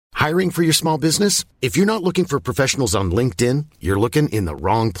Hiring for your small business? If you're not looking for professionals on LinkedIn, you're looking in the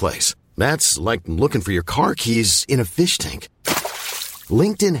wrong place. That's like looking for your car keys in a fish tank.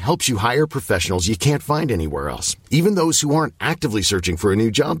 LinkedIn helps you hire professionals you can't find anywhere else, even those who aren't actively searching for a new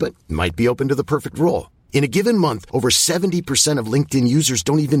job but might be open to the perfect role. In a given month, over 70% of LinkedIn users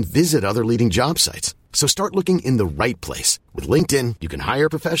don't even visit other leading job sites. So start looking in the right place. With LinkedIn, you can hire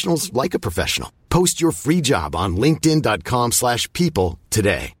professionals like a professional. Post your free job on linkedin.com/people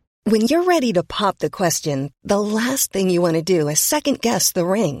today. When you're ready to pop the question, the last thing you want to do is second-guess the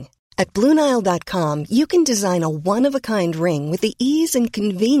ring. At BlueNile.com, you can design a one-of-a-kind ring with the ease and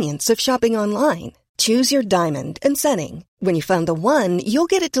convenience of shopping online. Choose your diamond and setting. When you find the one, you'll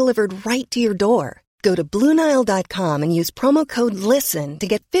get it delivered right to your door. Go to BlueNile.com and use promo code LISTEN to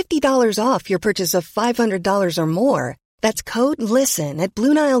get $50 off your purchase of $500 or more. That's code LISTEN at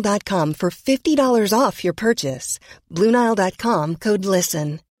BlueNile.com for $50 off your purchase. BlueNile.com, code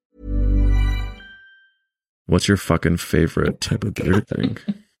LISTEN. What's your fucking favorite type of beer thing?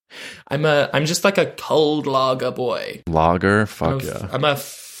 I'm just like a cold lager boy. Lager? Fuck yeah. I'm a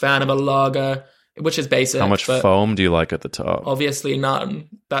fan of a lager, which is basic. How much foam do you like at the top? Obviously none.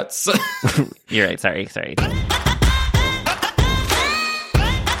 That's... You're right, sorry.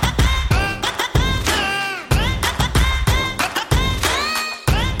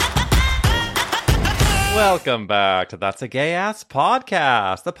 Welcome back to That's a Gay Ass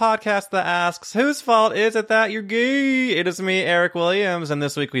Podcast, the podcast that asks, whose fault is it that you're gay? It is me, Eric Williams, and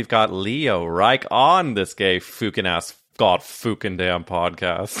this week we've got Leo Reich on this gay fucking ass fucking damn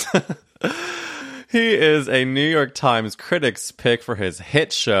podcast. He is a New York Times critic's pick for his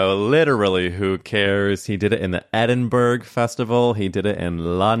hit show, Literally Who Cares? He did it in the Edinburgh Festival. He did it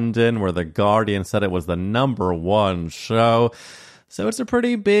in London, where The Guardian said it was the #1 show. So it's a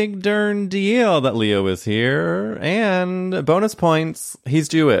pretty big darn deal that Leo is here. And bonus points, he's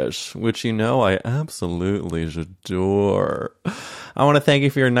Jewish, which you know I absolutely adore. I want to thank you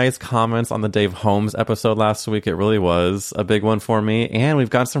for your nice comments on the Dave Holmes episode last week. It really was a big one for me. And we've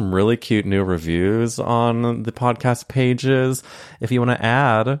got some really cute new reviews on the podcast pages. If you want to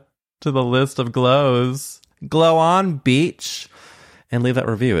add to the list of glows, glow on beach and leave that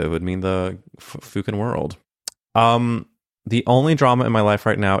review. It would mean the fucking world. The only drama in my life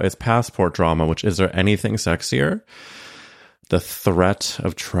right now is passport drama, which is there anything sexier? The threat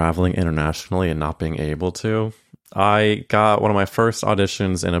of traveling internationally and not being able to. I got one of my first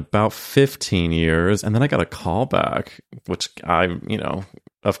auditions in about 15 years, and then I got a call back, which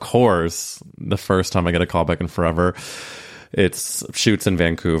of course, the first time I get a call back in forever, it's shoots in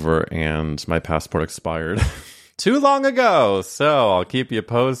Vancouver, and my passport expired too long ago. So I'll keep you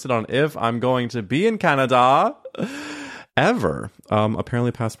posted on if I'm going to be in Canada ever.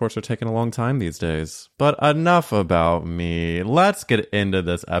 Apparently passports are taking a long time these days. But enough about me. Let's get into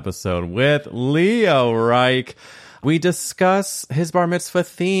this episode with Leo Reich. We discuss his bar mitzvah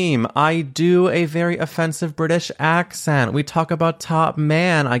theme. I do a very offensive British accent. We talk about Top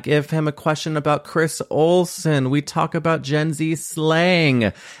Man. I give him a question about Chris Olsen. We talk about Gen Z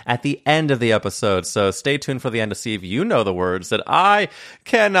slang at the end of the episode. So stay tuned for the end to see if you know the words that I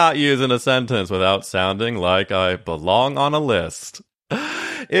cannot use in a sentence without sounding like I belong on a list.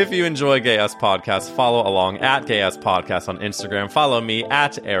 If you enjoy Gay Ass Podcast, follow along at Gay Ass Podcast on Instagram. Follow me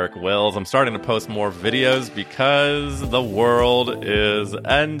at Eric Wills. I'm starting to post more videos because the world is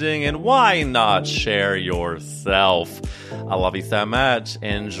ending, and why not share yourself? I love you so much.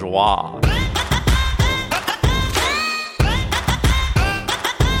 Enjoy.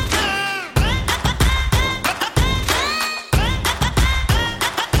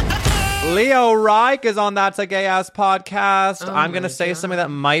 Leo Reich is on That's a Gay Ass Podcast. I'm going to say something that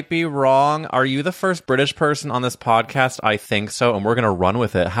might be wrong. Are you the first British person on this podcast? I think so, and we're going to run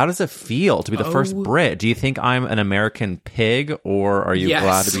with it. How does it feel to be the first Brit? Do you think I'm an American pig, or are you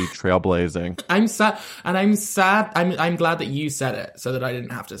glad to be trailblazing? I'm sad, and I'm sad. I'm glad that you said it so that I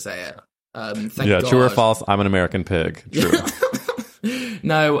didn't have to say it. Thank God. True or false? I'm an American pig. True.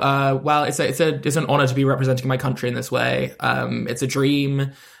 No, well, it's an honor to be representing my country in this way. It's a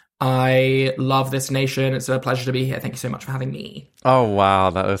dream. I love this nation. It's a pleasure to be here. Thank you so much for having me. Oh, wow.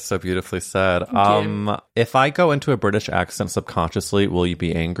 That is so beautifully said. If I go into a British accent subconsciously, will you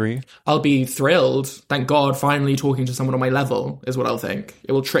be angry? I'll be thrilled. Thank God, finally talking to someone on my level is what I'll think.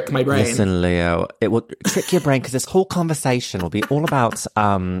 It will trick my brain. Listen, Leo, it will trick your brain because this whole conversation will be all about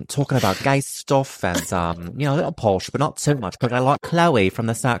talking about gay stuff and, a little posh, but not too much. But I like Chloe from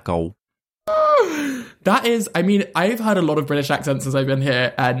the Sat Goal. That is, I've had a lot of British accents since I've been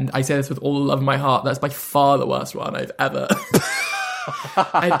here, and I say this with all the love in my heart. That's by far the worst one I've ever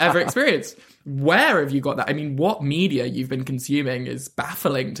experienced. Where have you got that? I mean, what media you've been consuming is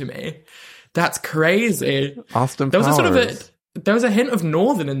baffling to me. That's crazy. Austin There was Powers. there was a hint of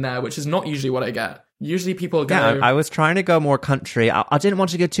Northern in there, which is not usually what I get. Usually people go... Yeah, I was trying to go more country. I didn't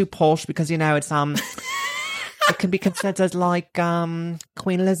want to go too posh because, you know, it's it can be considered like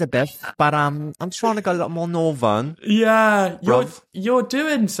Queen Elizabeth, but I'm trying to go a lot more northern. Yeah, Rough. you're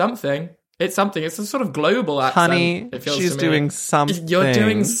doing something. It's something. It's a sort of global accent. Honey, it feels she's to me. doing something. You're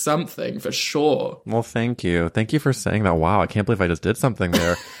doing something for sure. Well, thank you. Thank you for saying that. Wow, I can't believe I just did something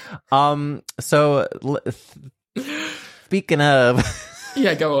there. So speaking of,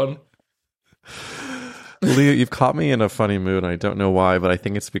 Yeah, go on. Leah, you've caught me in a funny mood, and I don't know why, but I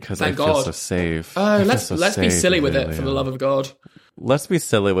think it's because Thank I feel God. so safe. Oh, I feel let's so be safe silly with it Leah. for the love of God. Let's be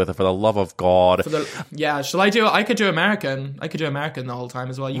silly with it for the love of God. Yeah, shall I do? I could do American. I could do American the whole time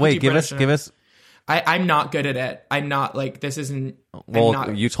as well. You could Wait, do give British us. I'm not good at it. I'm not like this isn't. Well, I'm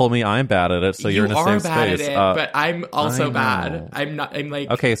not, you told me I'm bad at it, so you're in the are same bad space. at it, but I'm also I bad. know. I'm not. I'm like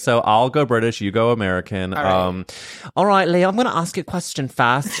Okay, so I'll go British, you go American. All right. All right, Leah, I'm going to ask you a question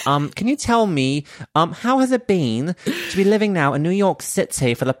first. Can you tell me, how has it been to be living now in New York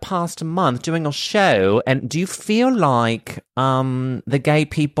City for the past month doing a show? And do you feel like the gay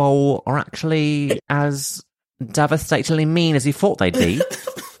people are actually as devastatingly mean as you thought they'd be?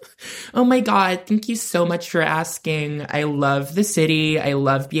 Oh my God, thank you so much for asking. I love the city. I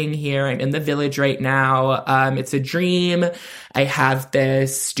love being here. I'm in the Village right now. It's a dream. I have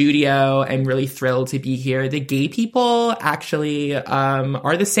this studio. I'm really thrilled to be here. The gay people actually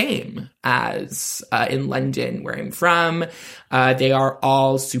are the same as in London, where I'm from. They are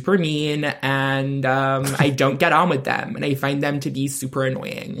all super mean, and I don't get on with them, and I find them to be super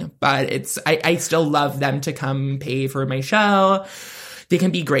annoying. But I still love them to come pay for my show. They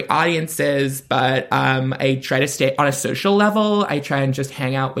can be great audiences, but I try to stay on a social level. I try and just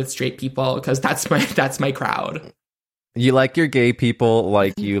hang out with straight people because that's my crowd. You like your gay people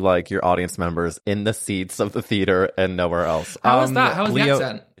like you like your audience members in the seats of the theater and nowhere else. How was that? How was the Leo,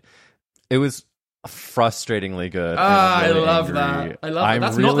 accent? It was frustratingly good. I really love angry. that. I love I'm that.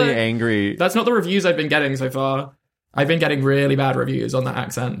 That's really not the, angry. That's not the reviews I've been getting so far. I've been getting really bad reviews on that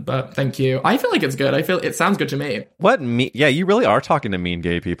accent, but thank you. I feel like it's good. I feel it sounds good to me. Yeah, you really are talking to mean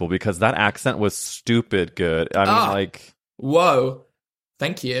gay people because that accent was stupid good. I mean, like, whoa.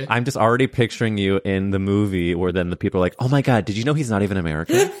 Thank you. I'm just already picturing you in the movie where then the people are like, oh my God, did you know he's not even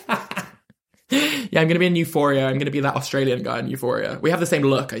American? Yeah, I'm going to be in Euphoria. I'm going to be that Australian guy in Euphoria. We have the same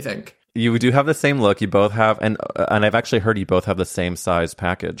look, I think. You do have the same look. You both have, and I've actually heard you both have the same size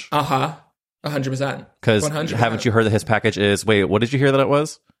package. 100%. Because 100%. haven't you heard that his package is, wait, what did you hear that it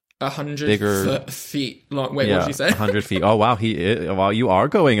was? 100 Bigger feet long. Wait, what did you say? 100 feet. Oh, wow. Wow, you are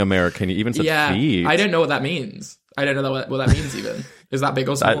going American. You even said feet. I don't know what that means. I don't know what that means even. Is that big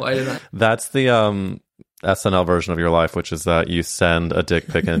or small? I don't know. That's the SNL version of your life, which is that you send a dick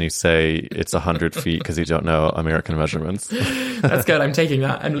pic and you say it's 100 feet because you don't know American measurements. That's good. I'm taking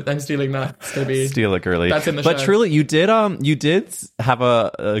that. I'm stealing that. It's gonna be steal it, girly. That's in the but show. Truly, you did have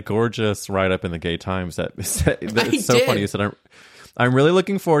a gorgeous write up in the Gay Times it's so did. funny. You said I'm really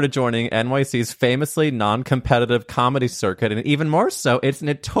looking forward to joining NYC's famously non-competitive comedy circuit, and even more so, its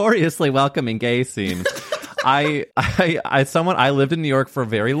notoriously welcoming gay scene. I lived in New York for a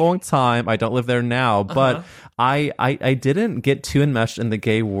very long time. I don't live there now, but I didn't get too enmeshed in the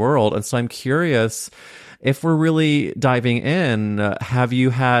gay world, and so I'm curious if we're really diving in. Have you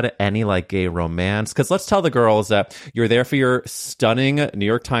had any like gay romance? Because let's tell the girls that you're there for your stunning New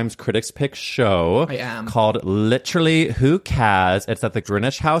York Times Critics Pick show. I am. Called Literally Who Cas. It's at the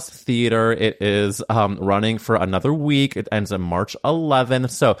Greenwich House Theater. It is running for another week. It ends on March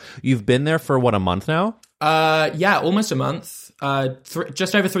 11th. So you've been there for what, a month now? Yeah, almost a month.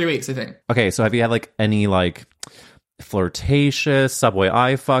 Just over 3 weeks, I think. Okay, so have you had like any like flirtatious subway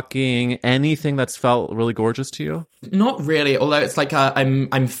eye fucking, anything that's felt really gorgeous to you? Not really, although it's like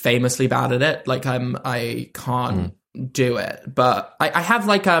I'm famously bad at it. Like I can't do it, but I have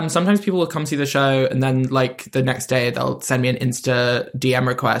like sometimes people will come see the show and then like the next day they'll send me an Insta DM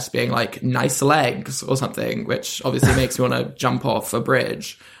request being like nice legs or something, which obviously makes me want to jump off a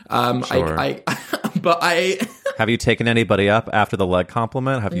bridge. Sure. But I Have you taken anybody up after the leg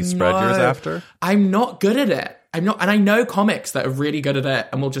compliment? Have you spread yours after? I'm not good at it. I'm not, and I know comics that are really good at it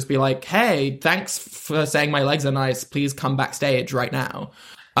and will just be like, hey, thanks for saying my legs are nice. Please come backstage right now.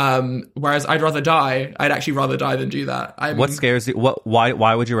 Whereas I'd rather die. I'd actually rather die than do that. What scares you?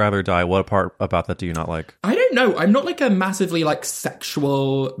 Why would you rather die? What part about that do you not like? I don't know. I'm not like a massively like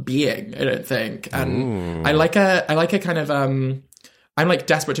sexual being, I don't think. And I like a kind of, I'm like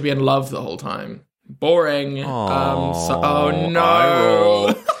desperate to be in love the whole time. Boring. Oh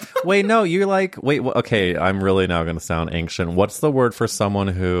no. Wait, no, you're like, okay, I'm really now going to sound ancient. What's the word for someone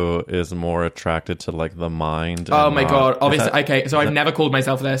who is more attracted to like the mind? Oh my God. Obviously, okay, so I've never called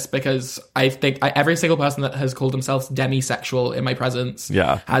myself this because I think every single person that has called themselves demisexual in my presence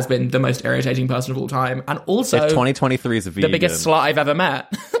has been the most irritating person of all time. And also, if 2023 is vegan, the biggest slut I've ever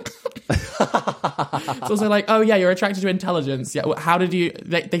met. It's also like, oh yeah, you're attracted to intelligence. Yeah, how did you...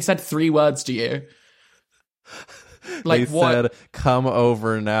 They said 3 words to you. Like, they what? said, come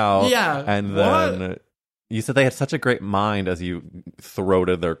over now. Yeah. And then you said they had such a great mind as you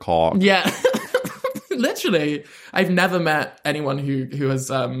throated their cock. Yeah. Literally. I've never met anyone who has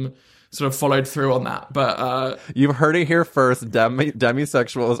sort of followed through on that. But you've heard it here first.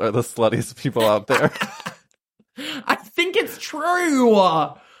 Demisexuals are the sluttiest people out there. I think it's true.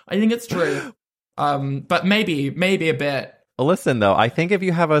 But maybe a bit. Listen, though, I think if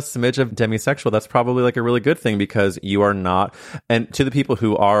you have a smidge of demisexual, that's probably like a really good thing because you are not. And to the people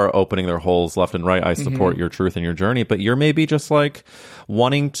who are opening their holes left and right, I support your truth and your journey. But you're maybe just like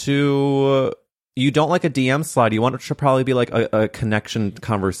wanting to. You don't like a DM slide. You want it to probably be like a connection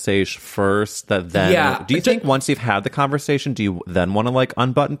conversation first. That then. Yeah. Do you think once you've had the conversation, do you then want to like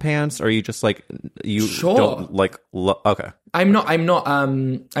unbutton pants, or are you just like you don't like? Okay. I'm not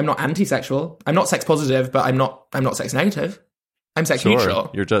anti-sexual. I'm not sex positive, but I'm not sex negative. I'm sex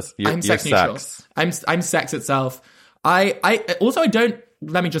neutral. You're sex neutral. I'm sex itself. I also don't.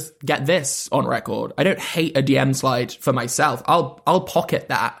 Let me just get this on record. I don't hate a DM slide for myself. I'll pocket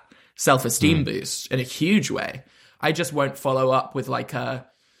that self-esteem boost in a huge way. I just won't follow up with like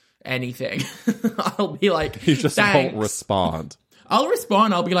anything. I'll be like, you just thanks. won't respond. I'll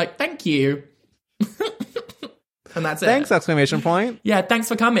respond. I'll be like, thank you. And that's it. Thanks, exclamation point. Yeah, thanks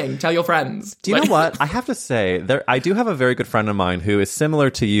for coming. Tell your friends. Do you know what? I have to say, I do have a very good friend of mine who is similar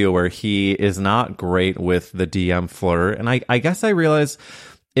to you, where he is not great with the DM flirt. And I guess I realize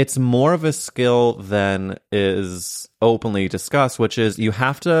it's more of a skill than is openly discussed, which is you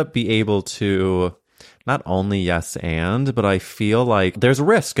have to be able to not only yes and, but I feel like there's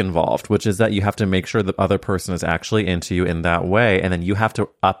risk involved, which is that you have to make sure the other person is actually into you in that way. And then you have to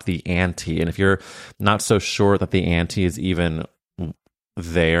up the ante. And if you're not so sure that the ante is even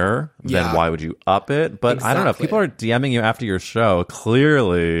there, then why would you up it? But exactly. I don't know. If people are DMing you after your show,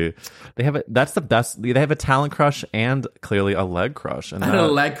 clearly they have that's the best. They have a talent crush and clearly a leg crush. And I had a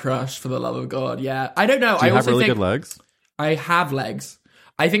leg crush, for the love of God. Yeah. I don't know. Do you have really good legs? I have legs.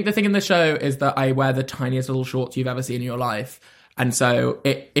 I think the thing in the show is that I wear the tiniest little shorts you've ever seen in your life. And so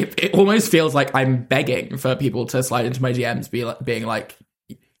it almost feels like I'm begging for people to slide into my DMs being like,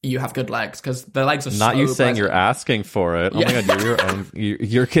 you have good legs, because the legs are not so you saying present. You're asking for it. Yeah. Oh my God, you're your own.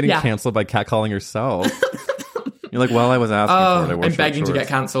 You're getting canceled by catcalling yourself. You're like, well, I was asking for it. I'm begging to get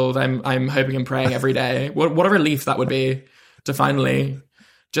cancelled. I'm hoping and praying every day. What a relief that would be to finally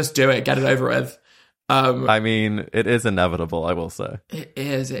just do it, get it over with. I mean, it is inevitable, I will say. It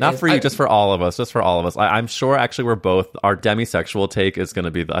is. Not for you, just for all of us. Just for all of us. I'm sure, actually, our demisexual take is going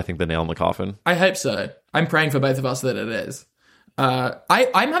to be, I think, the nail in the coffin. I hope so. I'm praying for both of us that it is.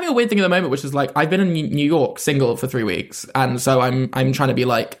 I'm having a weird thing at the moment, which is like, I've been in New York single for 3 weeks. And so I'm trying to be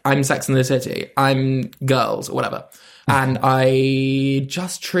like, I'm Sex in the City. I'm girls or whatever. And I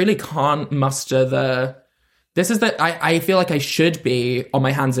just truly can't muster I feel like I should be on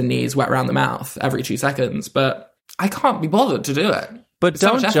my hands and knees, wet around the mouth every 2 seconds, but I can't be bothered to do it. But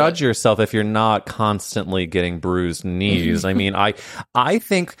don't judge yourself if you're not constantly getting bruised knees. I mean, I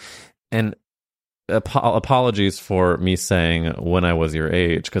think, and apologies for me saying when I was your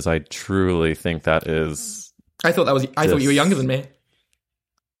age, because I truly think that is. I thought you were younger than me.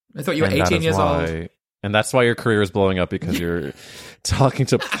 I thought you were 18 years old. And that's why your career is blowing up, because you're talking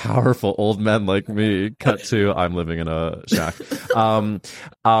to powerful old men like me. Cut to, I'm living in a shack.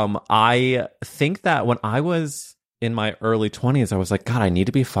 I think that when I was in my early 20s, I was like, God, I need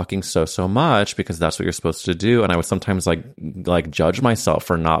to be fucking so much, because that's what you're supposed to do. And I would sometimes like judge myself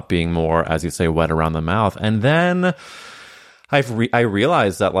for not being more, as you say, wet around the mouth. And then I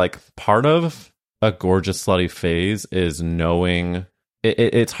realized that like part of a gorgeous slutty phase is knowing.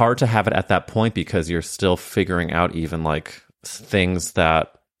 It's hard to have it at that point, because you're still figuring out even like things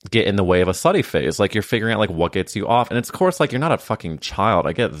that get in the way of a slutty phase. Like you're figuring out like what gets you off. And it's of course like you're not a fucking child.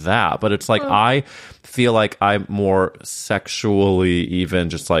 I get that. But it's like I feel like I'm more sexually even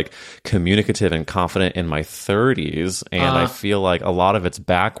just like communicative and confident in my 30s. And I feel like a lot of it's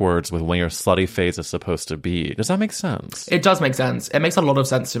backwards with when your slutty phase is supposed to be. Does that make sense? It does make sense. It makes a lot of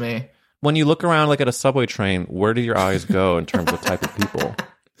sense to me. When you look around like at a subway train, where do your eyes go in terms of type of people?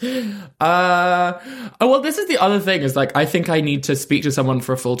 Well, this is the other thing, is like, I think I need to speak to someone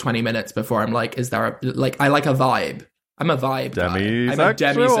for a full 20 minutes before I'm like, is there I like a vibe. I'm a vibe guy. Demisexual. I'm a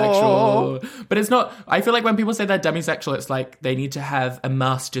demisexual. But it's not, I feel like when people say they're demisexual, it's like they need to have a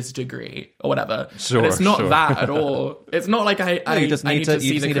master's degree or whatever. Sure, and it's not sure. that at all. It's not like I you just need to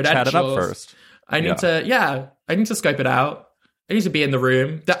see the chat it up credentials. first. I need to scope it out. I need to be in the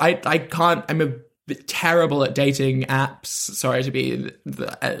room. I can't, I'm a bit terrible at dating apps. Sorry to be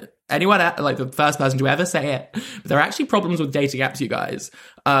anyone, like the first person to ever say it. But there are actually problems with dating apps, you guys.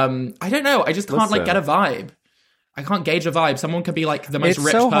 I don't know. I just can't like get a vibe. I can't gauge a vibe. Someone could be like the most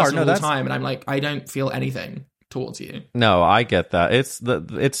rich person of all time, and I'm like, I don't feel anything towards you. No, I get that.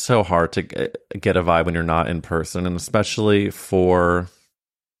 It's so hard to get a vibe when you're not in person, and especially for,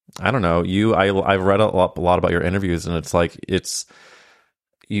 I don't know, you. I've read a lot about your interviews, and it's like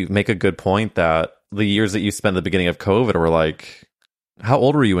you make a good point that the years that you spent at the beginning of COVID were like, how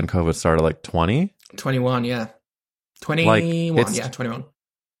old were you when COVID started? Like 20? 21, yeah. 21, yeah, 21.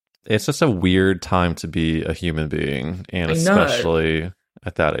 It's just a weird time to be a human being, and especially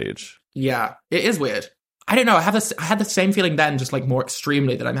at that age. Yeah, it is weird. I don't know. I had the same feeling then, just like more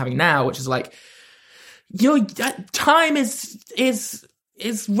extremely that I'm having now, which is like, your time is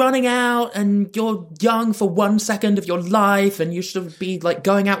running out, and you're young for 1 second of your life, and you should be like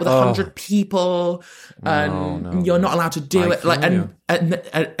going out with 100 people, and you're not allowed to do it. Like, and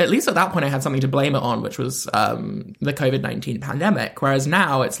at least at that point, I had something to blame it on, which was the COVID-19 pandemic. Whereas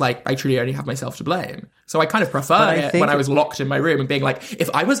now, it's like I truly only have myself to blame. So I kind of prefer it when I was locked in my room and being like, if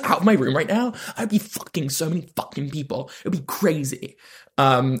I was out of my room right now, I'd be fucking so many fucking people. It'd be crazy.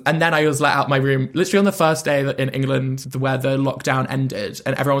 And then I was let out my room literally on the first day in England where the lockdown ended,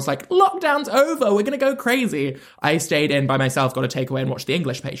 and everyone was like, lockdown's over, we're gonna go crazy. I stayed in by myself, got a takeaway, and watched The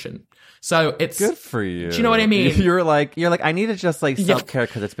English Patient. So it's good for you. Do you know what I mean? You're like, I need to just like self-care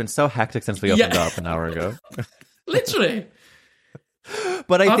because it's been so hectic since we opened up an hour ago. Literally.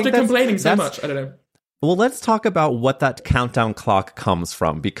 But I after think complaining so much, I don't know. Well, let's talk about what that countdown clock comes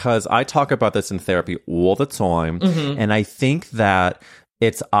from, because I talk about this in therapy all the time, and I think that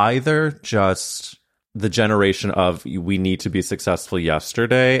it's either just the generation of we need to be successful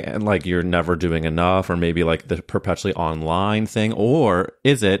yesterday and like you're never doing enough, or maybe like the perpetually online thing, or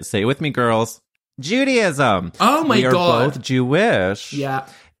is it, say it with me girls, Judaism? Oh my God. We are both Jewish. Yeah.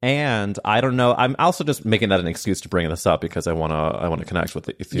 And I don't know. I'm also just making that an excuse to bring this up because I want to connect with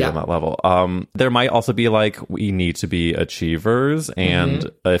you on that level. There might also be like, we need to be achievers, and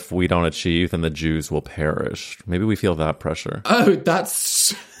if we don't achieve, then the Jews will perish. Maybe we feel that pressure. Oh,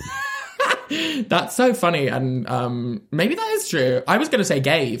 that's that's so funny, and maybe that is true. I was going to say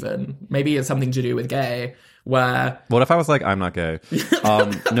gay, even maybe it's something to do with gay. Where what if I was like, I'm not gay?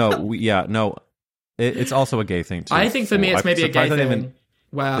 No, it's also a gay thing too. I think for me, it's maybe a gay thing.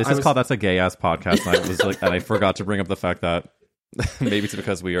 Wow, this is called That's a Gay Ass Podcast, and I was like, and I forgot to bring up the fact that maybe it's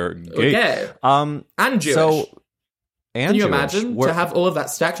because we are gay, and Jewish. Can you Jewish. imagine to have all of that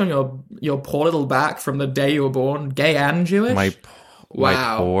stacked on your poor little back from the day you were born, gay and Jewish?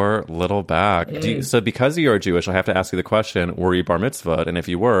 My poor little back. So because you are Jewish, I have to ask you the question: were you bar mitzvahed? And if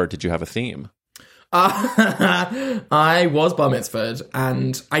you were, did you have a theme? I was bar mitzvahed,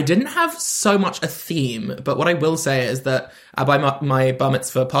 and I didn't have so much a theme, but what I will say is that at my bar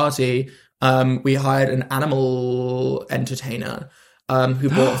mitzvah party, we hired an animal entertainer who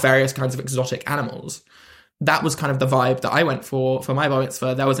brought various kinds of exotic animals. That was kind of the vibe that I went for my bar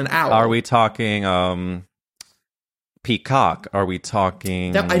mitzvah. There was an owl. Are we talking peacock? Are we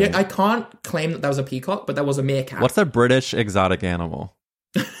talking... I can't claim that there was a peacock, but there was a meerkat. What's a British exotic animal?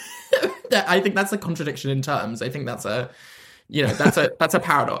 I think that's a contradiction in terms. I think that's a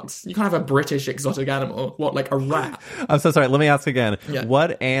paradox. You can't have a British exotic animal. What, like a rat? I'm so sorry. Let me ask again. Yeah.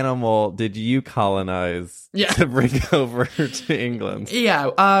 What animal did you colonize to bring over to England?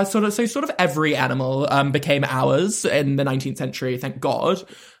 Yeah, sort of every animal became ours in the 19th century, thank God.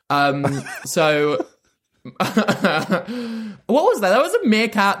 So what was there? There was a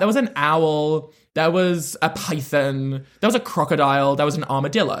meerkat, there was an owl, there was a python, there was a crocodile, there was an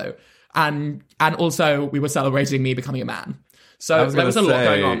armadillo. And also we were celebrating me becoming a man. So there was a lot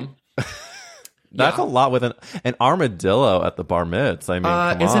going on. That's a lot with an armadillo at the bar mitzvah. I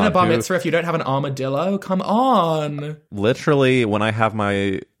mean, isn't a bar mitzvah if you don't have an armadillo? Come on. Literally, when I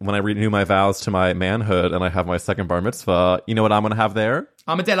renew my vows to my manhood and I have my second bar mitzvah, you know what I'm going to have there?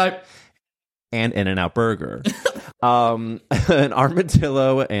 Armadillo. And In-N-Out Burger. An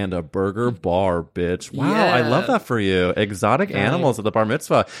armadillo and a burger bar, bitch. Wow, yeah. I love that for you. Exotic animals at the bar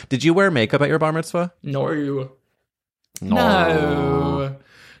mitzvah. Did you wear makeup at your bar mitzvah? No,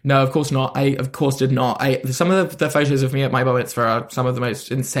 of course not. I, of course, did not. Some of the photos of me at my bar mitzvah are some of the most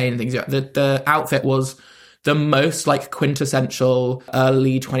insane things. The outfit was the most like quintessential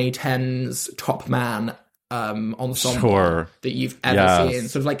early 2010s top man ensemble Sure. that you've ever Yes. seen.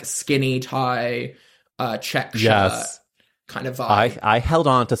 Sort of like skinny tie, check shirt Yes. kind of vibe. I held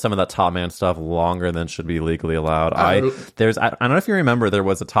on to some of that Top Man stuff longer than should be legally allowed. I don't know if you remember, there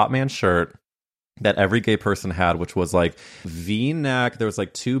was a Top Man shirt that every gay person had, which was like V-neck. There was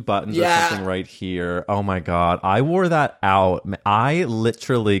like 2 buttons or something right here. Oh my God. I wore that out. I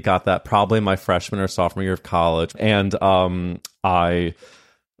literally got that probably my freshman or sophomore year of college. And I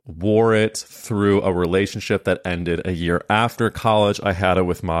wore it through a relationship that ended a year after college. I had it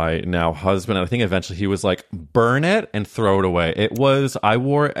with my now husband, and I think eventually he was like, burn it and throw it away. I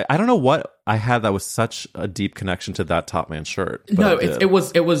don't know what I had that was such a deep connection to that Top Man shirt. No, it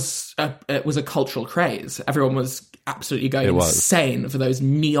was a cultural craze. Everyone was absolutely going insane for those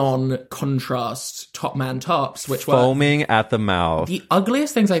neon contrast Top Man tops, which were foaming at the mouth. The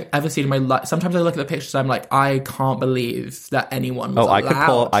ugliest things I've ever seen in my life. Sometimes I look at the pictures, I'm like, I can't believe that anyone was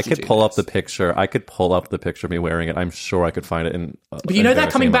allowed I could pull up this. the picture. I could pull up the picture of me wearing it. I'm sure I could find it in. But you know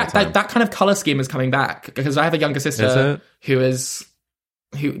that coming back, that kind of color scheme is coming back, because I have a younger sister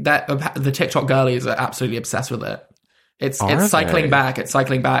the TikTok girlies are absolutely obsessed with it. It's cycling back. It's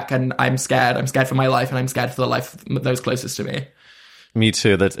cycling back, and I'm scared. I'm scared for my life, and I'm scared for the life of those closest to me. Me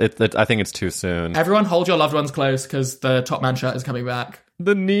too. I think it's too soon. Everyone hold your loved ones close, because the Top Man shirt is coming back.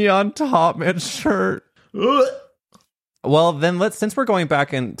 The neon Top Man shirt. Well, then since we're going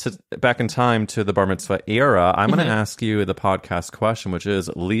back in time to the bar mitzvah era, I'm going to ask you the podcast question, which is,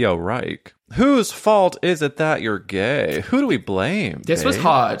 Leo Reich, whose fault is it that you're gay? Who do we blame? This was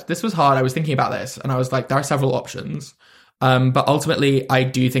hard. I was thinking about this, and I was like, there are several options. But ultimately, I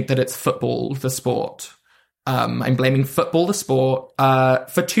do think that it's football, the sport. I'm blaming football, the sport,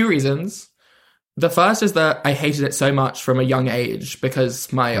 for 2 reasons. The first is that I hated it so much from a young age,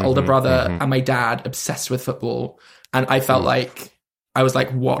 because my older brother and my dad obsessed with football. And I felt like, I was like,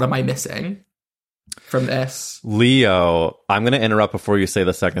 what am I missing from this? Leo, I'm going to interrupt before you say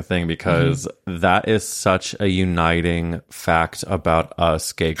the second thing, because that is such a uniting fact about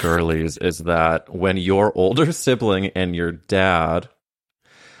us gay girlies, is that when your older sibling and your dad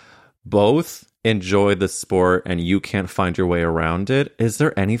both enjoy the sport and you can't find your way around it, is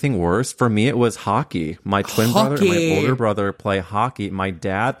there anything worse? For me, it was hockey. My twin brother and my older brother play hockey. My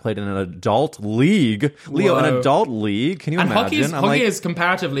dad played in an adult league. Leo, an adult league? Can you imagine? Hockey is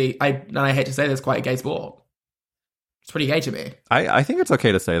comparatively, and I hate to say this, quite a gay sport. It's pretty gay to me. I think it's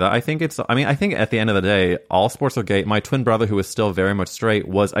okay to say that. I think at the end of the day, all sports are gay. My twin brother, who is still very much straight,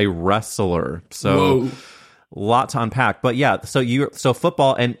 was a wrestler. So... Whoa. Lot to unpack, but yeah. So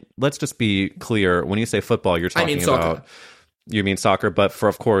football, and let's just be clear. When you say football, you're talking about you mean soccer. But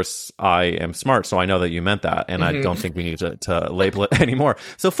of course, I am smart, so I know that you meant that, and I don't think we need to label it anymore.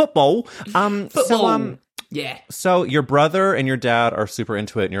 So football. Yeah. So your brother and your dad are super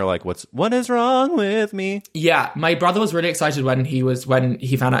into it, and you're like, what is wrong with me? Yeah, my brother was really excited when he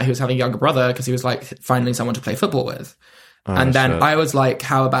found out he was having a younger brother, because he was like, finally someone to play football with. And then I was like,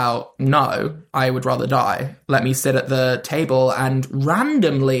 how about, no, I would rather die. Let me sit at the table. And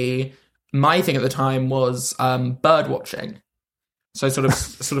randomly, my thing at the time was bird watching. So sort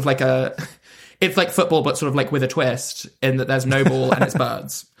of like it's like football, but sort of like with a twist, in that there's no ball and it's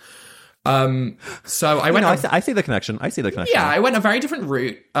birds. So I went. I see the connection. Yeah, I went a very different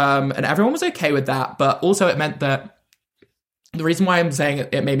route, and everyone was okay with that. But also, it meant that the reason why I'm saying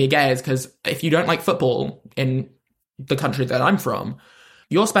it made me gay is because if you don't like football in the country that I'm from,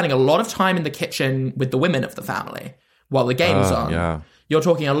 you're spending a lot of time in the kitchen with the women of the family while the game's on. Yeah. You're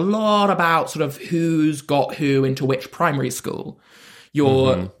talking a lot about sort of who's got who into which primary school.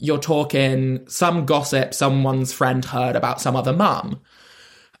 You're talking some gossip someone's friend heard about some other mum.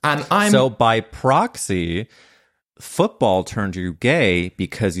 And so by proxy, football turned you gay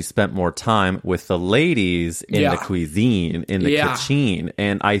because you spent more time with the ladies in the cuisine, in the kitchen.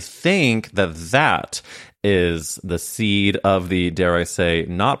 And I think that is the seed of the, dare I say,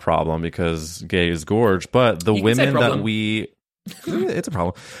 not problem, because gay is gorge, but the women that it's a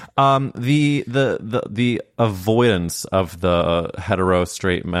problem. The avoidance of the hetero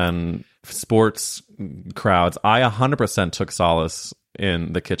straight men sports crowds, I 100% took solace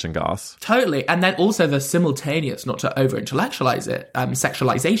in the kitchen goss. Totally. And then also the simultaneous, not to over-intellectualize it,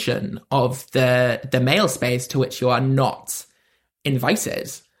 sexualization of the male space to which you are not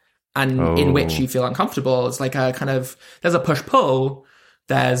invited and in which you feel uncomfortable. It's like a kind of, there's a push-pull,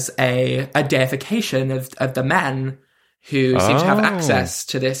 there's a deification of the men who seem to have access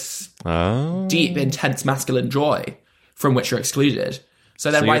to this deep, intense masculine joy from which you're excluded. So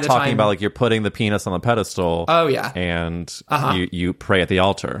then, you're talking about like you're putting the penis on the pedestal. Oh yeah, and you pray at the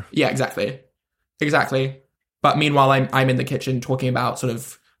altar. Yeah, exactly. But meanwhile, I'm in the kitchen talking about sort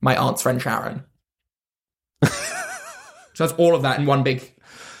of my aunt's friend Sharon. So that's all of that in one big...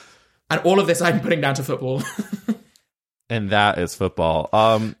 And all of this I'm putting down to football. And that is football.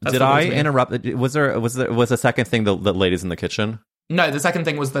 Did I interrupt? Was the second thing the ladies in the kitchen? No, the second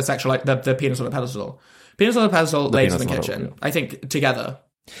thing was the sexual, like the penis on the pedestal. Penis on the pedestal, ladies in the kitchen. I think together.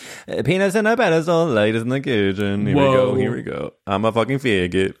 Penis in the pedestal, ladies in the kitchen. Here we go. I'm a fucking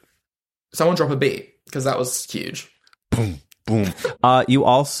faggot. Someone drop a beat, because that was huge. Boom. Boom. You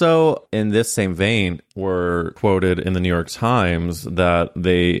also, in this same vein, were quoted in the New York Times that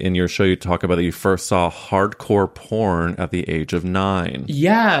in your show, you talk about that you first saw hardcore porn at the age of 9.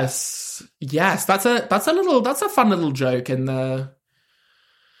 Yes. That's a fun little joke in the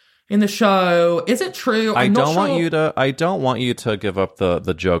show. Is it true? I don't want you to give up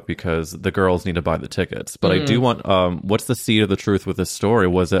the joke because the girls need to buy the tickets. But I do want. What's the seed of the truth with this story?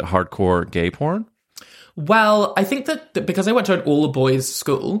 Was it hardcore gay porn? Well, I think that because I went to an all-boys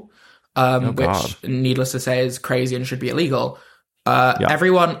school, which, needless to say, is crazy and should be illegal,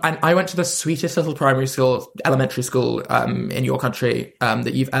 everyone... And I went to the sweetest little elementary school in your country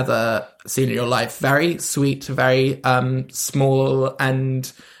that you've ever seen in your life. Very sweet, very small, and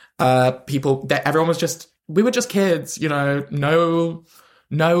everyone was just... We were just kids, no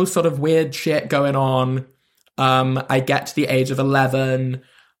sort of weird shit going on. I get to the age of 11...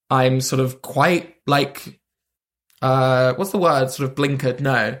 I'm sort of quite like, what's the word? Sort of blinkered?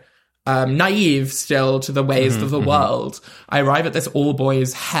 No. Naive still to the ways of the world. I arrive at this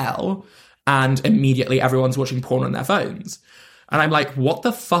all-boys hell, and immediately everyone's watching porn on their phones. And I'm like, what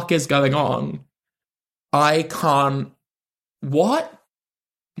the fuck is going on? I can't... What?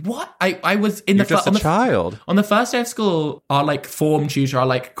 I was in You're just a child. On the first day of school, our, like, form tutor, our,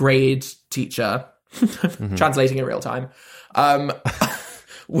 like, grade teacher, translating in real time,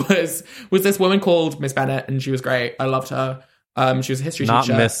 was this woman called Miss Bennett, and she was great. I loved her. She was a history teacher. Not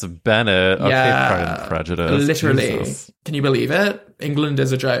Miss Bennett. Okay, Pride and Prejudice. Literally. Jesus. Can you believe it? England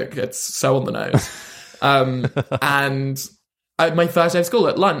is a joke. It's so on the nose. And my first day of school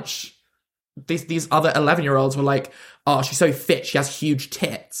at lunch, these other 11-year-olds were like, oh, she's so fit. She has huge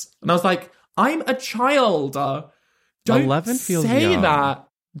tits. And I was like, I'm a child. Don't 11 feels say young. that.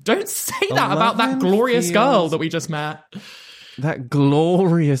 Don't say that about that glorious girl that we just met. That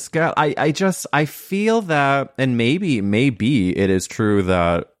glorious girl. I feel that, and maybe it is true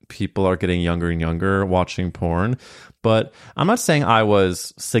that people are getting younger and younger watching porn, but I'm not saying I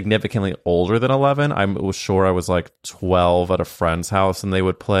was significantly older than 11. I was sure I was like 12 at a friend's house and they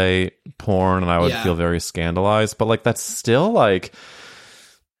would play porn and I would feel very scandalized, but like that's still like,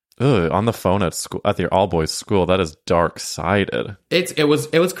 on the phone at school, at your all-boys school, that is dark-sided. It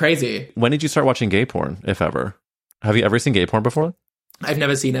was crazy. When did you start watching gay porn, if ever? Have you ever seen gay porn before? I've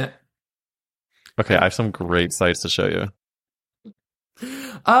never seen it. Okay, I have some great sites to show you.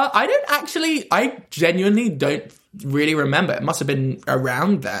 I genuinely don't really remember. It must have been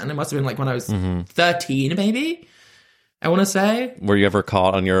around then. It must have been like when I was 13, maybe, I want to say. Were you ever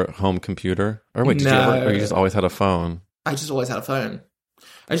caught on your home computer? Or wait, or you just always had a phone? I just always had a phone.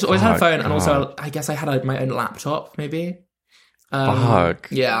 And also, I guess I had my own laptop, maybe. Fuck.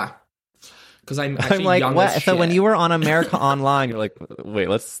 Yeah. Because I'm actually like, young what? as shit. So when you were on America Online, you're like, wait,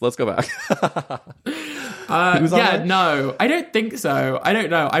 let's go back. No, I don't think so. I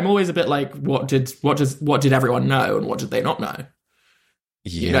don't know. I'm always a bit like, what did everyone know and what did they not know?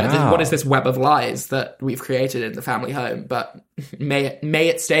 Yeah. What is this web of lies that we've created in the family home? But may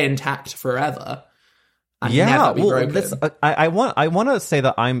it stay intact forever. And never be broken. I want to say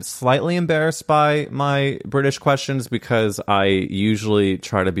that I'm slightly embarrassed by my British questions because I usually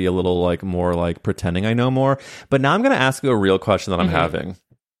try to be a little like more like pretending I know more. But now I'm going to ask you a real question that I'm having,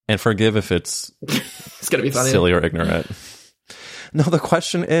 and forgive if it's going to be funny, silly or ignorant. No, the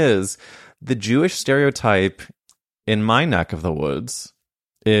question is, the Jewish stereotype in my neck of the woods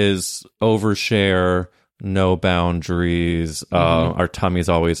is overshare, no boundaries, our tummies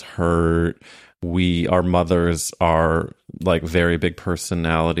always hurt. Our mothers are like very big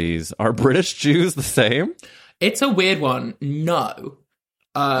personalities. Are British Jews the same? It's a weird one. No.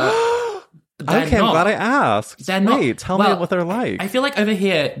 Okay, I'm glad I asked. They're not. Wait, tell me what they're like. I feel like over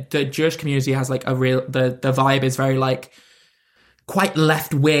here, the Jewish community has like the vibe is very like quite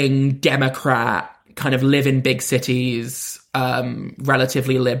left-wing, Democrat, kind of live in big cities,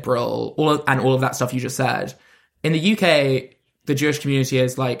 relatively liberal, all of that stuff you just said. In the UK, the Jewish community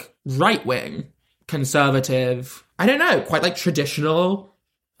is like right-wing, conservative, I don't know, quite like traditional,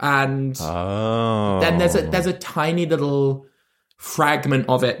 and then there's a tiny little fragment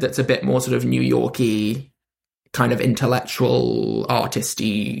of it that's a bit more sort of New York-y, kind of intellectual,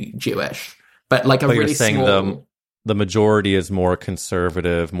 artisty Jewish, but like a really small... the majority is more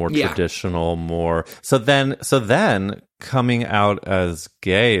conservative, more traditional, more so then coming out as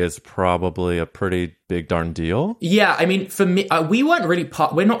gay is probably a pretty big darn deal. Yeah, I mean, for me, we weren't really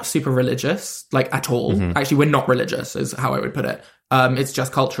we're not super religious, like, at all. Actually, we're not religious, is how I would put it. It's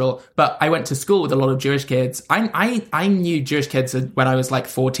just cultural. But I went to school with a lot of Jewish kids. I knew Jewish kids when I was like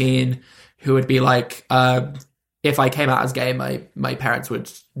 14 who would be like, if I came out as gay, my parents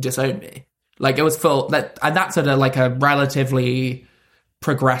would disown me. Like, it was full, and that's at a relatively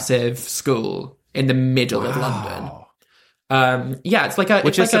progressive school in the middle of London. Yeah, it's like a...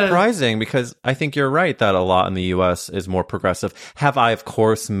 Which is surprising, because I think you're right that a lot in the US is more progressive. Have I, of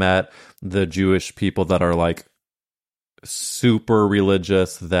course, met the Jewish people that are, like, super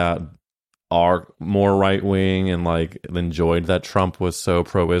religious, that are more right-wing and, like, enjoyed that Trump was so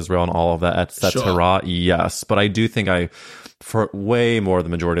pro-Israel and all of that, etc. Sure. Yes, but I do think for way more, the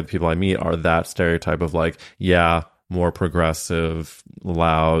majority of the people I meet are that stereotype of, like, yeah, more progressive,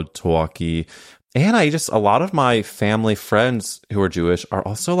 loud, talky. And a lot of my family friends who are Jewish are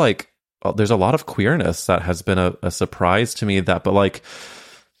also, like, there's a lot of queerness that has been a surprise to me, but, like,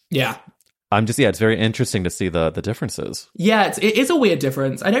 yeah. It's very interesting to see the differences. Yeah, it is a weird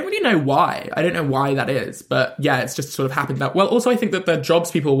difference. I don't really know why. I don't know why that is, but yeah, it's just sort of happened that. Well, also I think that the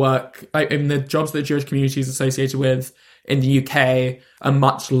jobs people work, in the jobs that the Jewish community is associated with in the UK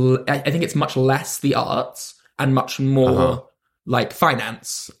are I think it's much less the arts and much more like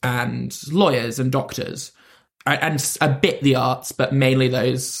finance and lawyers and doctors. And a bit the arts, but mainly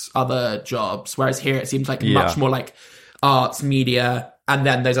those other jobs. Whereas here it seems like much more like arts, media, and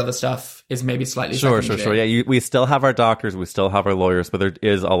then those other stuff is maybe slightly Sure. Yeah, we still have our doctors, we still have our lawyers, but there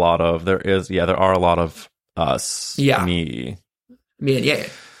are a lot of us. Yeah. Me and you.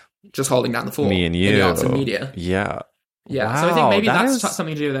 Just holding down the fort. Me and you. In the arts and media. Yeah. Yeah. Wow, So I think maybe that's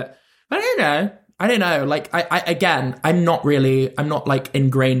something to do with it. But I don't know. Like, I'm not like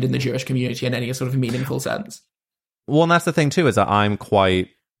ingrained in the Jewish community in any sort of meaningful sense. Well, and that's the thing too, is that I'm quite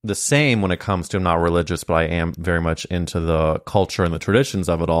the same when it comes to, I'm not religious, but I am very much into the culture and the traditions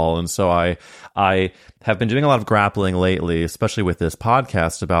of it all. And so I have been doing a lot of grappling lately, especially with this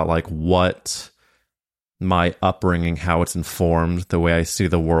podcast, about like what my upbringing, how it's informed the way I see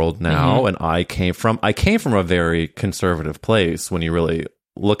the world now. And I came from a very conservative place when you really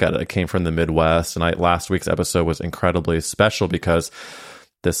look at it. I came from the Midwest, and last week's episode was incredibly special because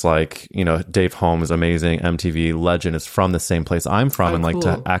this, like, you know, Dave Holmes, amazing MTV legend, is from the same place I'm from. And like,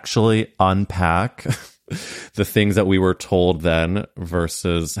 to actually unpack the things that we were told then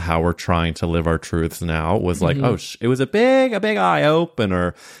versus how we're trying to live our truths now was like, it was a big eye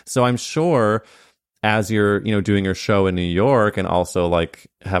opener. So I'm sure as you're, you know, doing your show in New York, and also like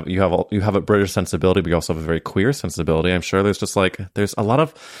you have a British sensibility, but you also have a very queer sensibility. I'm sure there's a lot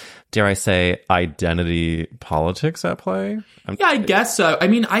of, dare I say, identity politics at play? Yeah, I guess so. I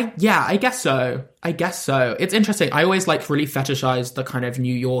mean, I guess so. It's interesting. I always like really fetishize the kind of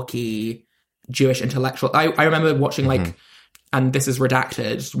New Yorkie Jewish intellectual. I remember watching like, and this is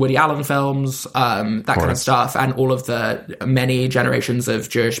redacted, Woody Allen films, that kind of stuff, and all of the many generations of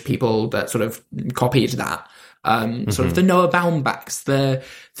Jewish people that sort of copied that. Sort of the Noah Baumbachs,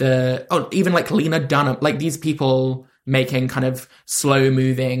 even like Lena Dunham, like these people making kind of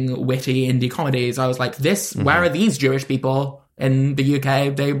slow-moving, witty indie comedies. I was like, where are these Jewish people in the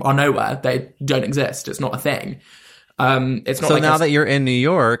UK? They are nowhere. They don't exist. It's not a thing. It's not. So now that you're in New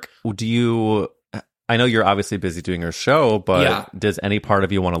York, I know you're obviously busy doing your show, but does any part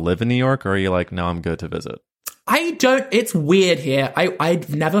of you want to live in New York, or are you like, no, I'm good to visit? I don't. It's weird here. I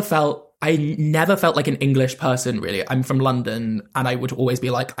never felt like an English person, really. I'm from London, and I would always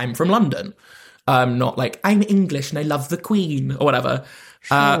be like, I'm from London. Not like, I'm English and I love the Queen or whatever.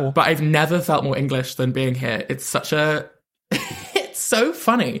 Sure. But I've never felt more English than being here. It's it's so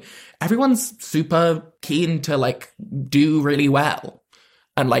funny. Everyone's super keen to like do really well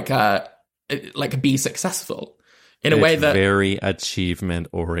and like be successful in a way that very achievement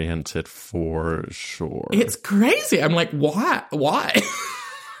oriented for sure. It's crazy. I'm like, why?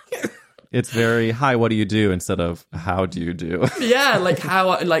 It's very, hi, what do you do, instead of, how do you do? Yeah, like,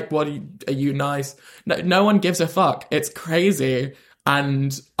 what are you nice? No one gives a fuck. It's crazy.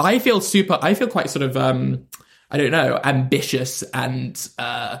 And I feel quite sort of, I don't know, ambitious and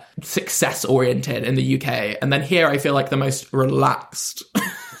success oriented in the UK. And then here I feel like the most relaxed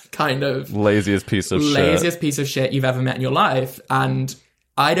kind of laziest piece of shit you've ever met in your life. And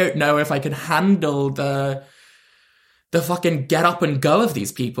I don't know if I can handle the fucking get up and go of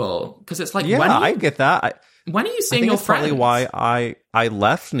these people, because it's like, I get that. When are you I seeing think your that's partly friends? why I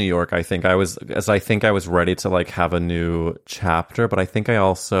left New York. I think I was ready to like have a new chapter, but I think I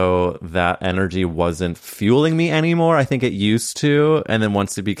also, that energy wasn't fueling me anymore. I think it used to, and then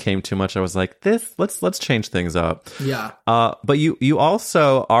once it became too much, I was like, let's change things up. Yeah. But you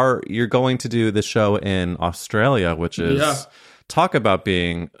also you're going to do the show in Australia, which is talk about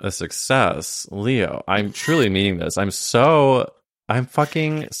being a success, Leo. I'm truly meaning this. I'm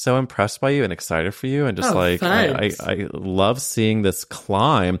fucking so impressed by you and excited for you, and just I love seeing this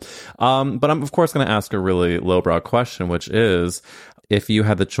climb. But I'm of course going to ask a really lowbrow question, which is, if you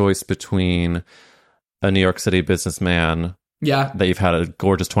had the choice between a New York City businessman that you've had a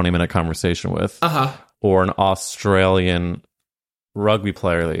gorgeous 20-minute conversation with, or an Australian rugby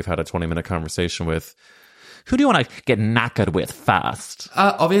player that you've had a 20-minute conversation with, who do you want to get knackered with first?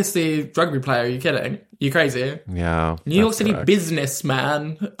 Obviously, rugby player. Are you kidding? You crazy? Yeah. New York City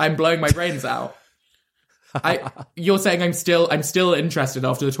businessman. I'm blowing my brains out. You're saying I'm still interested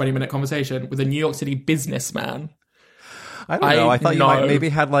after the 20-minute conversation with a New York City businessman. I don't know. I thought you might maybe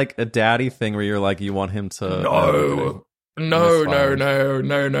had like a daddy thing where you're like, you want him to. No.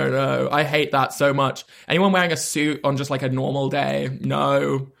 I hate that so much. Anyone wearing a suit on just like a normal day?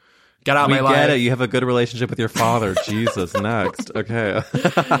 No. Get out of my life. We get it. You have a good relationship with your father. Jesus, next. Okay.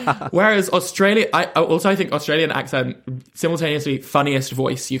 Whereas Australia, I also think Australian accent, simultaneously funniest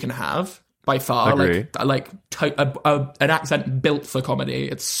voice you can have by far. Agree. An accent built for comedy.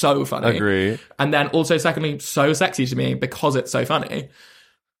 It's so funny. Agree. And then also, secondly, so sexy to me because it's so funny.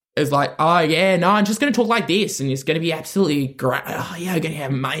 It's like, oh yeah, no, I'm just going to talk like this, and it's going to be absolutely great. Oh yeah, I'm going to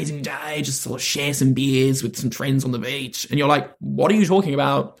have an amazing day. Just sort of share some beers with some friends on the beach. And you're like, what are you talking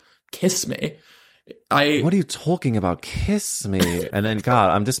about? Kiss me. What are you talking about? Kiss me. And then, God,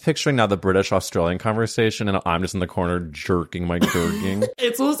 I'm just picturing now the British-Australian conversation, and I'm just in the corner jerking my gurging.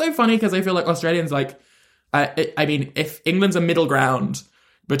 It's also funny because I feel like Australians, like, I mean, if England's a middle ground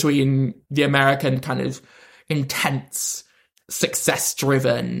between the American kind of intense,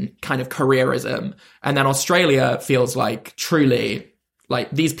 success-driven kind of careerism, and then Australia feels like truly,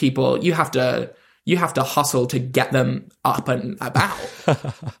 like, these people, you have to hustle to get them up and about.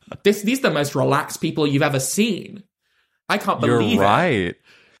 These are the most relaxed people you've ever seen. I can't believe You're right. it.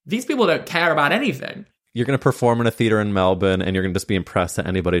 These people don't care about anything. You're going to perform in a theater in Melbourne, and you're going to just be impressed that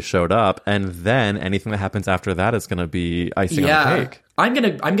anybody showed up, and then anything that happens after that is going to be icing on the cake. I'm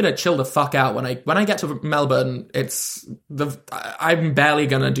gonna chill the fuck out when I get to Melbourne. I'm barely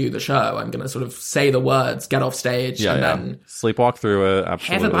gonna do the show. I'm gonna sort of say the words, get off stage, and then sleepwalk through it.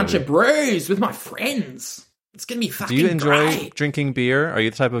 Absolutely. Have a bunch of brews with my friends. It's gonna be fucking great. Do you enjoy drinking beer? Are you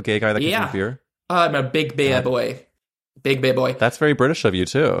the type of gay guy that can drink beer? I'm a big beer boy. Big beer boy. That's very British of you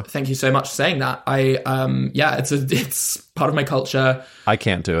too. Thank you so much for saying that. It's part of my culture. I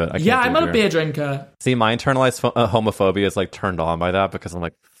can't do it. I'm not a beer drinker. See, my internalized homophobia is like turned on by that, because I'm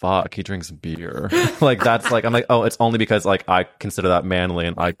like, fuck, he drinks beer. Like, that's like, I'm like, oh, it's only because like I consider that manly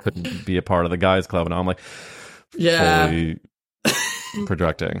and I couldn't be a part of the guys club. And I'm like, fully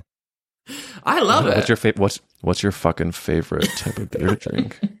projecting. I love it. What's your fucking favorite type of beer to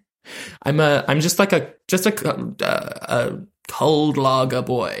drink? I'm just like a cold lager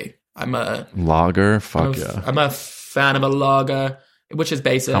boy. I'm a lager. Fuck yeah! I'm a fan of a lager, which is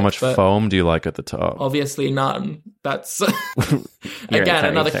basic. How much foam do you like at the top? Obviously none. That's again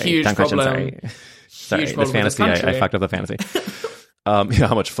another huge problem. Sorry, this fantasy. I fucked up the fantasy.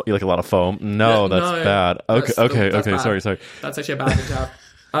 How much you like a lot of foam? No, that's bad. Okay. Bad. Sorry. That's actually a bad thing to have.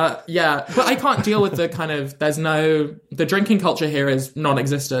 But I can't deal with the kind of, the drinking culture here is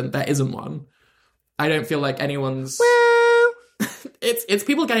non-existent. There isn't one. I don't feel like anyone's, it's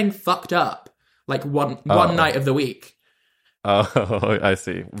people getting fucked up like one night of the week. Oh, I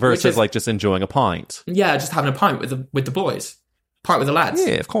see. Versus like just enjoying a pint. Yeah, just having a pint with the boys. Pint with the lads.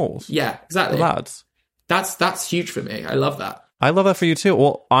 Yeah, of course. Yeah, exactly. The lads. That's huge for me. I love that. I love that for you too.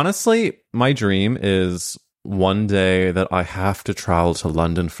 Well, honestly, my dream is one day that I have to travel to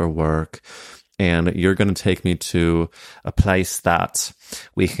London for work, and you're going to take me to a place that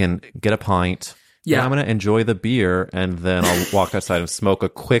we can get a pint. Yeah. I'm going to enjoy the beer, and then I'll walk outside and smoke a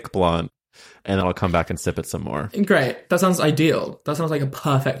quick blunt, and then I'll come back and sip it some more. Great. That sounds ideal. That sounds like a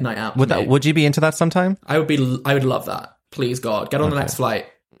perfect night out. Would you be into that sometime? I would love that. Please, God. Get on the next flight.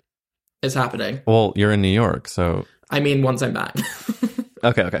 It's happening. Well, you're in New York, so... I mean, once I'm back.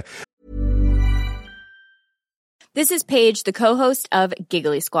 Okay. This is Paige, the co-host of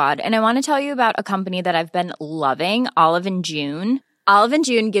Giggly Squad, and I want to tell you about a company that I've been loving, Olive & June. Olive &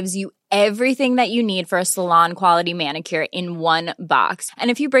 June gives you everything that you need for a salon-quality manicure in one box.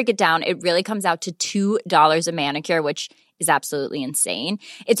 And if you break it down, it really comes out to $2 a manicure, which is absolutely insane.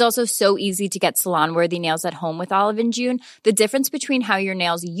 It's also so easy to get salon-worthy nails at home with Olive & June. The difference between how your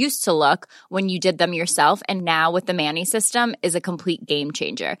nails used to look when you did them yourself and now with the Mani system is a complete game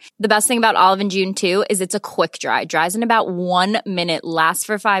changer. The best thing about Olive & June too is it's a quick dry. Dries in about 1 minute, lasts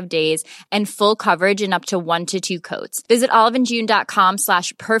for 5 days, and full coverage in up to 1 to 2 coats. Visit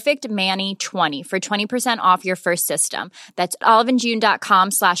oliveandjune.com/perfectmani20 for 20% off your first system. That's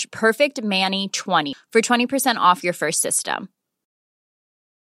oliveandjune.com/perfectmani20 for 20% off your first system.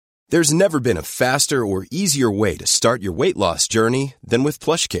 There's never been a faster or easier way to start your weight loss journey than with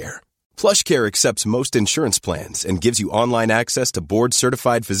PlushCare. PlushCare accepts most insurance plans and gives you online access to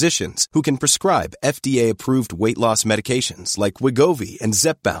board-certified physicians who can prescribe FDA-approved weight loss medications like Wegovy and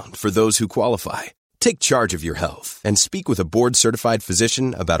Zepbound for those who qualify. Take charge of your health and speak with a board-certified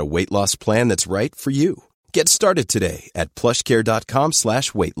physician about a weight loss plan that's right for you. Get started today at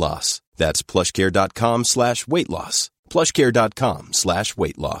plushcare.com/weight-loss. That's plushcare.com/weight-loss.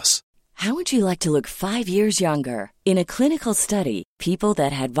 plushcare.com/weight-loss. How would you like to look 5 years younger? In a clinical study, people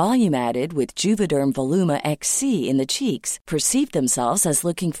that had volume added with Juvederm Voluma XC in the cheeks perceived themselves as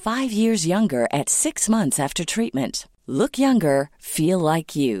looking 5 years younger at 6 months after treatment. Look younger, feel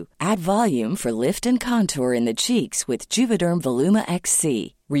like you. Add volume for lift and contour in the cheeks with Juvederm Voluma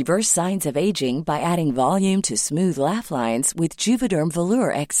XC. Reverse signs of aging by adding volume to smooth laugh lines with Juvederm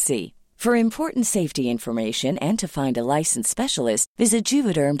Volure XC. For important safety information and to find a licensed specialist, visit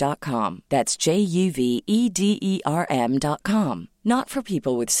Juvederm.com. That's JUVEDERM.com. Not for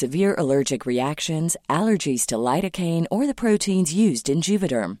people with severe allergic reactions, allergies to lidocaine, or the proteins used in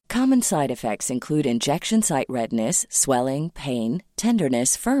Juvederm. Common side effects include injection site redness, swelling, pain,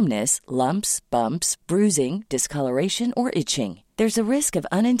 tenderness, firmness, lumps, bumps, bruising, discoloration, or itching. There's a risk of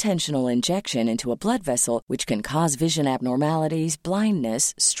unintentional injection into a blood vessel, which can cause vision abnormalities,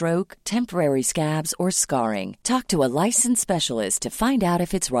 blindness, stroke, temporary scabs, or scarring. Talk to a licensed specialist to find out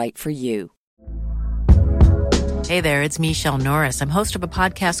if it's right for you. Hey there, it's Michelle Norris. I'm host of a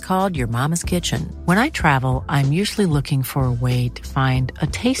podcast called Your Mama's Kitchen. When I travel, I'm usually looking for a way to find a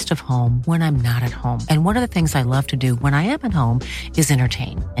taste of home when I'm not at home. And one of the things I love to do when I am at home is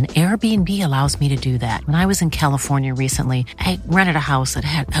entertain. And Airbnb allows me to do that. When I was in California recently, I rented a house that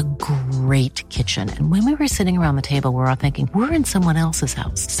had a great kitchen. And when we were sitting around the table, we're all thinking, we're in someone else's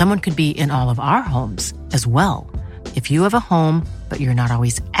house. Someone could be in all of our homes as well. If you have a home, but you're not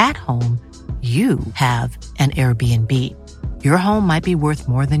always at home, you have an Airbnb. Your home might be worth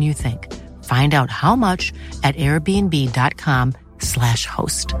more than you think. Find out how much at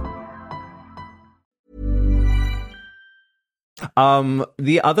airbnb.com/host.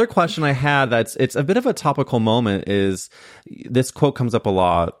 The other question I had it's a bit of a topical moment is this quote comes up a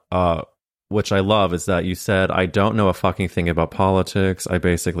lot, which I love, is that you said, I don't know a fucking thing about politics. I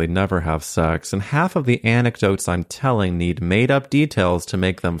basically never have sex. And half of the anecdotes I'm telling need made up details to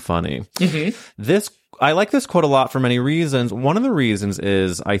make them funny. Mm-hmm. I like this quote a lot for many reasons. One of the reasons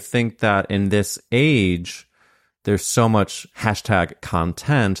is I think that in this age, there's so much hashtag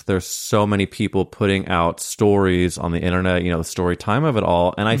content. There's so many people putting out stories on the internet, the story time of it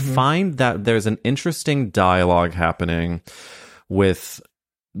all. And I find that there's an interesting dialogue happening with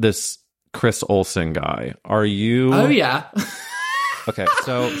this Chris Olsen guy. Are you? Oh yeah. Okay,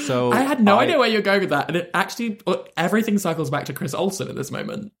 so I had no idea where you're going with that, and it actually everything circles back to Chris Olsen at this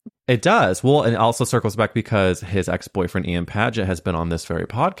moment. It does. Well, and it also circles back because his ex-boyfriend Ian Paget has been on this very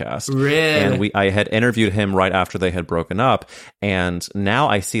podcast. Really? And I had interviewed him right after they had broken up, and now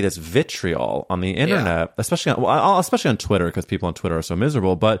I see this vitriol on the internet, especially on Twitter, because people on Twitter are so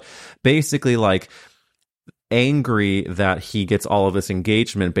miserable. But basically, angry that he gets all of this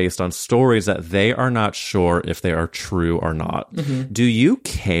engagement based on stories that they are not sure if they are true or not. Mm-hmm. Do you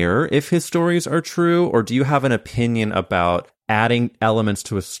care if his stories are true, or do you have an opinion about adding elements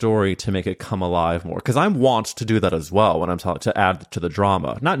to a story to make it come alive more? Because I want to do that as well when I'm to add to the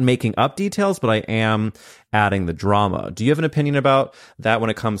drama. Not making up details, but I am adding the drama. Do you have an opinion about that when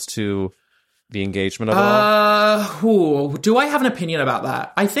it comes to the engagement of it all? Do I have an opinion about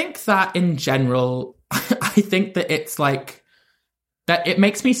that? I think that in general, I think that it's that it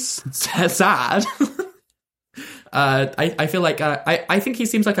makes me sad. I feel like I think he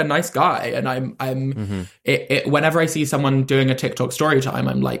seems like a nice guy, and I'm whenever I see someone doing a TikTok story time,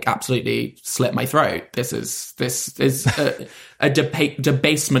 I'm like, absolutely slit my throat. This is a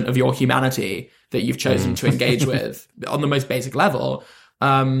debasement of your humanity that you've chosen to engage with on the most basic level.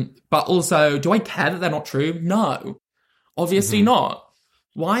 But also, do I care that they're not true? No, obviously not.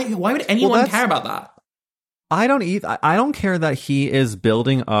 Why would anyone care about that? I don't care that he is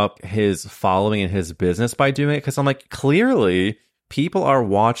building up his following and his business by doing it, because I'm like, clearly people are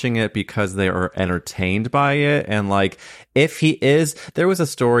watching it because they are entertained by it. And like, if he is, there was a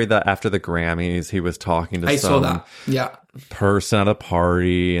story that after the Grammys, he was talking to some person at a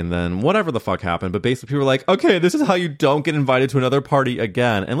party, and then whatever the fuck happened. But basically, people were like, okay, this is how you don't get invited to another party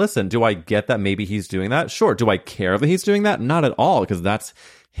again. And listen, do I get that maybe he's doing that? Sure. Do I care that he's doing that? Not at all, because that's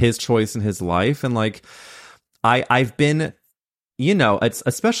his choice in his life. And like, I've been, you know, it's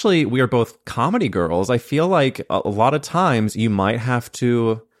especially, we are both comedy girls. I feel like a lot of times you might have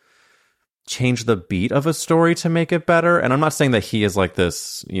to change the beat of a story to make it better. And I'm not saying that he is like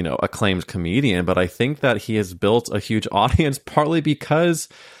this, you know, acclaimed comedian, but I think that he has built a huge audience partly because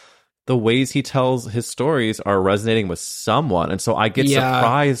the ways he tells his stories are resonating with someone. And so I get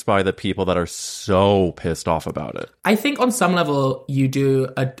surprised by the people that are so pissed off about it. I think on some level you do,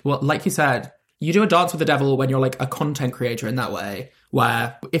 like you said, you do a dance with the devil when you're like a content creator in that way,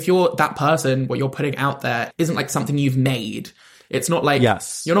 where if you're that person, what you're putting out there isn't like something you've made. It's not like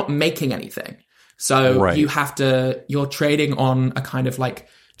you're not making anything. So you have to, you're trading on a kind of like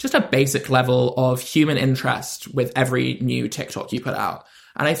just a basic level of human interest with every new TikTok you put out.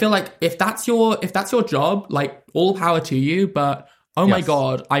 And I feel like if that's your job, like all power to you, but oh my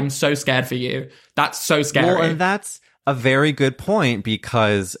God, I'm so scared for you. That's so scary. Well, and that's a very good point,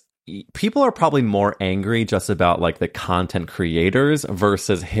 because people are probably more angry just about like the content creators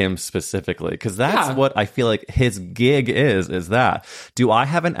versus him specifically, because that's what I feel like his gig is that. Do I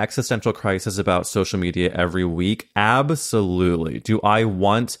have an existential crisis about social media every week? Absolutely. Do I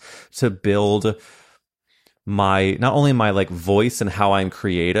want to build my, not only my like voice and how I'm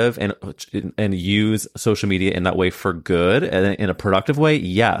creative and use social media in that way for good and in a productive way?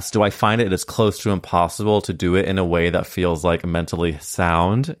 Yes. Do I find it as close to impossible to do it in a way that feels like mentally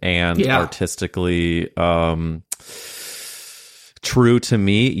sound and artistically true to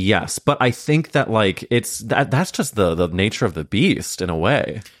me? Yes. But I think that like that's just the nature of the beast in a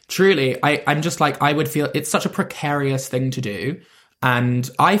way. Truly. I'm just like, I would feel it's such a precarious thing to do. And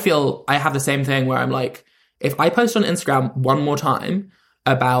I feel I have the same thing where I'm like, if I post on Instagram one more time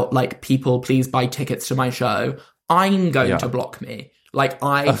about like, people please buy tickets to my show, I'm going to block me. Like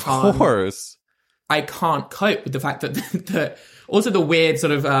I can't cope with the fact that also the weird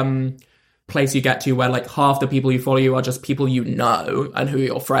sort of place you get to where like half the people you follow you are just people you know and who are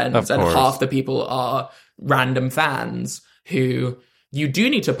your friends, and half the people are random fans who you do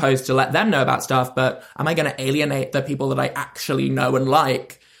need to post to let them know about stuff. But am I going to alienate the people that I actually know and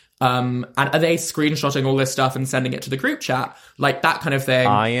like? And are they screenshotting all this stuff and sending it to the group chat? Like that kind of thing.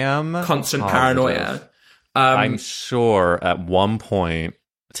 I am constant paranoia. I'm sure at one point,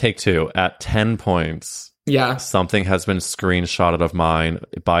 take two, at 10 points, something has been screenshotted of mine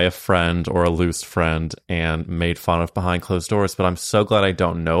by a friend or a loose friend and made fun of behind closed doors. But I'm so glad I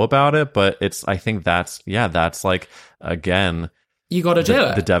don't know about it. But I think that's like, again, you got to do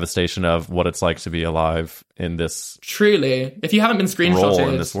it. The devastation of what it's like to be alive in this. Truly, if you haven't been screenshotted,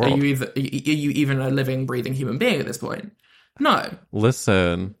 in this world. Are you even a living, breathing human being at this point? No.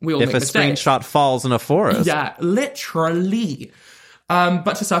 Listen, we all if a screenshot falls in a forest, literally.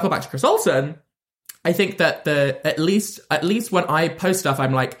 But to circle back to Chris Olsen, I think that at least when I post stuff,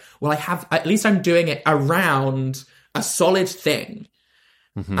 I'm like, well, at least I'm doing it around a solid thing.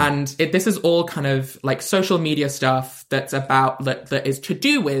 Mm-hmm. And this is all kind of like social media stuff that's about that is to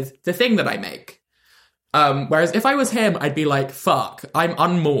do with the thing that I make. Whereas if I was him, I'd be like, fuck, I'm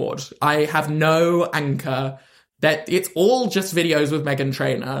unmoored. I have no anchor. That it's all just videos with Meghan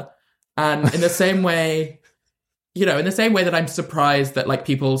Trainor. And in the same way, that I'm surprised that like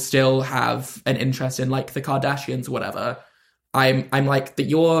people still have an interest in like the Kardashians or whatever. I'm like that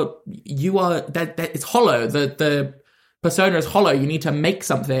you are that it's hollow. The persona is hollow. You need to make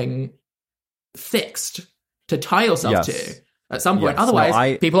something fixed to tie yourself to at some point.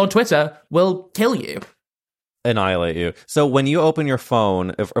 Otherwise, people on Twitter will kill you. Annihilate you. So when you open your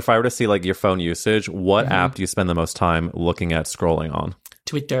phone, if I were to see like your phone usage, what app do you spend the most time looking at scrolling on?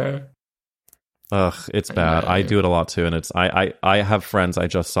 Twitter. Ugh, it's bad. I do it a lot too, and it's I have friends I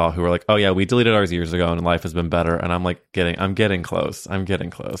just saw who were like, "Oh yeah, we deleted ours years ago, and life has been better." And I'm like, I'm getting close. I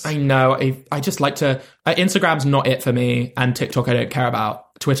know. I just like to. Instagram's not it for me, and TikTok I don't care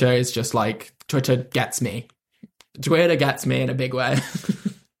about. Twitter is just like Twitter gets me. Twitter gets me in a big way.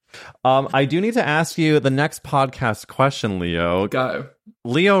 I do need to ask you the next podcast question, Leo. Go,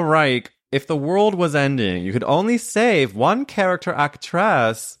 Leo Reich. If the world was ending, you could only save one character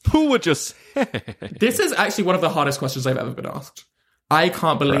actress, who would you say? This is actually one of the hardest questions I've ever been asked. I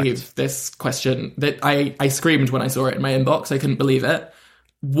can't believe this question. That I screamed when I saw it in my inbox. I couldn't believe it.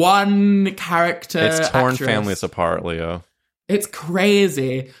 One character It's torn actress. families apart, Leo. It's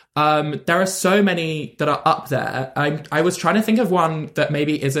crazy. There are so many that are up there. I was trying to think of one that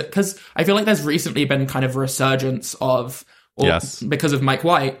maybe isn't, because I feel like there's recently been kind of a resurgence of, because of Mike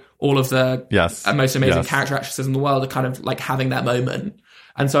White, all of the most amazing character actresses in the world are kind of like having their moment.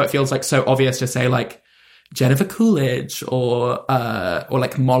 And so it feels like so obvious to say like Jennifer Coolidge or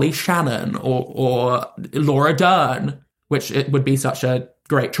like Molly Shannon or Laura Dern, which it would be such a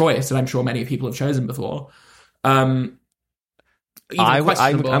great choice, and I'm sure many people have chosen before. I'm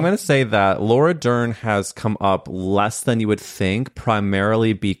going to say that Laura Dern has come up less than you would think,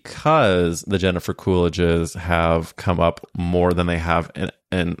 primarily because the Jennifer Coolidges have come up more than they have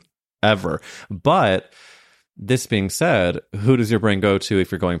in ever. But this being said, who does your brain go to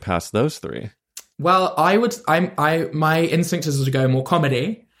if you're going past those three? Well, my instinct is to go more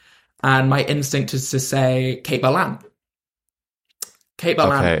comedy, and my instinct is to say Kate Berlant. Kate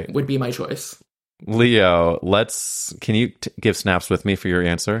Berlant would be my choice. Leo, can you give snaps with me for your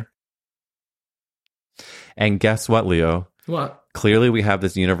answer? And guess what, Leo? What? Clearly we have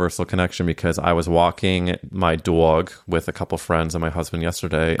this universal connection, because I was walking my dog with a couple friends and my husband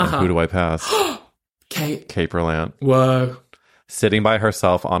yesterday, and who do I pass? Kate Berlant. Whoa. Sitting by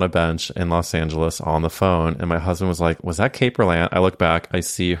herself on a bench in Los Angeles on the phone, and my husband was like, was that Kate Berlant? I look back, I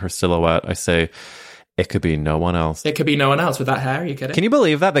see her silhouette, I say, it could be no one else. It could be no one else with that hair. Are you kidding? Can you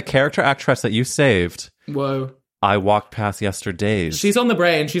believe that? The character actress that you saved. Whoa. I walked past yesterday. She's on the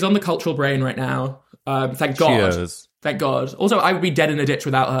brain. She's on the cultural brain right now. Thank God. She is. Thank God. Also, I would be dead in a ditch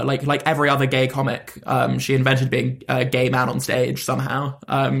without her. Like every other gay comic, she invented being a gay man on stage somehow.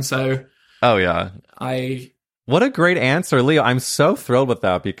 Oh, yeah. What a great answer, Leo. I'm so thrilled with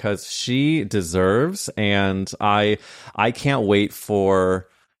that, because she deserves, and I can't wait for...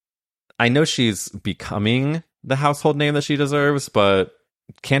 I know she's becoming the household name that she deserves, but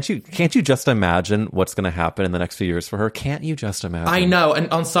can't you just imagine what's going to happen in the next few years for her? Can't you just imagine? I know,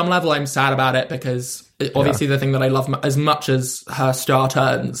 and on some level I'm sad about it, because obviously the thing that I love as much as her star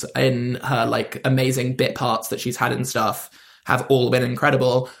turns in her like amazing bit parts that she's had and stuff have all been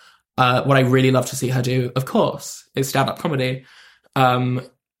incredible. What I really love to see her do, of course, is stand-up comedy.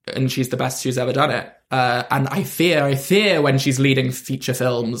 And she's the best who's ever done it. And I fear when she's leading feature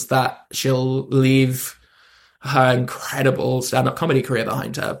films that she'll leave her incredible stand-up comedy career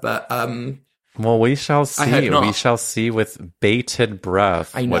behind her. But well, we shall see. We shall see with bated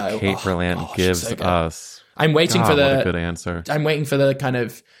breath what Kate Berlant gives us. I'm waiting for what a good answer. I'm waiting for the kind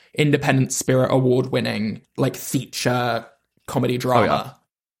of Independent Spirit Award-winning like feature comedy drama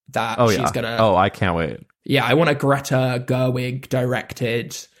that she's gonna. Oh, I can't wait. Yeah, I want a Greta Gerwig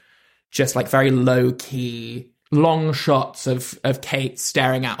directed, just like very low key, long shots of Kate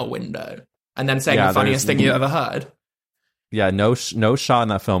staring out a window and then saying the funniest thing you ever heard. Yeah, no shot in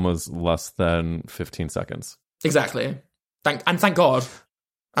that film was less than 15 seconds. Exactly. Thank God.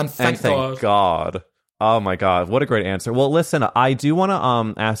 And thank God. Oh my God, what a great answer. Well, listen, I do want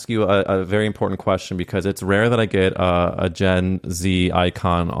to ask you a very important question, because it's rare that I get a Gen Z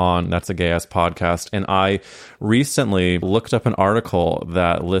icon on That's a Gay Ass Podcast. And I recently looked up an article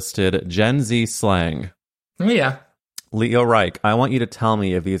that listed Gen Z slang. Oh, yeah. Leo Reich, I want you to tell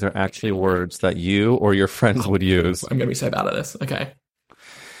me if these are actually words that you or your friends would use. I'm going to be so bad at this. Okay.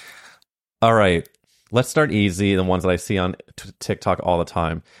 All right. Let's start easy, the ones that I see on TikTok all the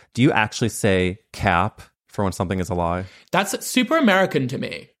time. Do you actually say cap for when something is a lie? That's super American to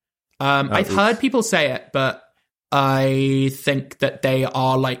me. I've heard people say it, but I think that they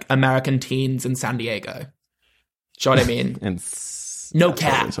are like American teens in San Diego. Do you know what I mean? No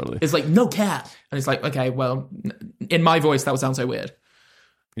cap. Totally. It's like, no cap. And it's like, okay, well, in my voice, that would sound so weird.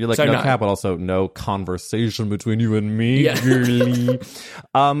 You're like, so no cap, but also no conversation between you and me, girly.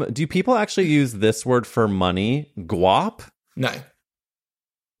 Do people actually use this word for money? Guap? No.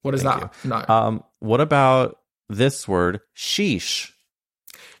 What is that? You. No. What about this word? Sheesh.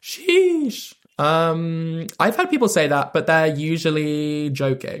 Sheesh. I've had people say that, but they're usually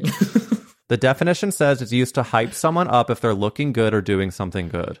joking. The definition says it's used to hype someone up if they're looking good or doing something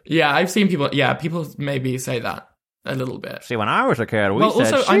good. Yeah, I've seen people maybe say that. A little bit. See, when I was a kid, we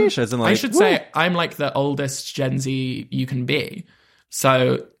said sheesh, as in like... I should say, I'm like the oldest Gen Z you can be.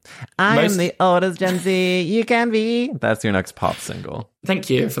 So... I'm the oldest Gen Z you can be. That's your next pop single.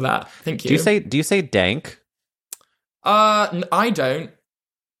 Thank you for that. Thank you. Do you say dank? I don't.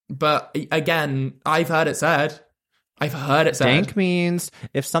 But again, I've heard it said. Dank means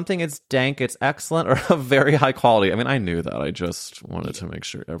if something is dank, it's excellent or of very high quality. I mean, I knew that. I just wanted to make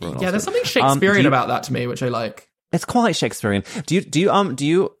sure everyone else... Yeah, there's something Shakespearean about that to me, which I like. It's quite Shakespearean. Do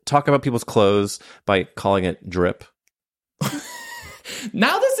you talk about people's clothes by calling it drip?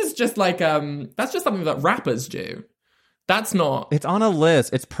 Now this is just like that's just something that rappers do. That's not. It's on a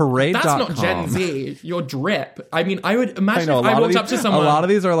list. It's parade.com. That's not Gen Z. You're drip. I mean, I would imagine I know, if I walked up to someone. A lot of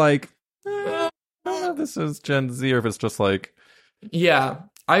these are like, I don't know if this is Gen Z or if it's just like. Yeah.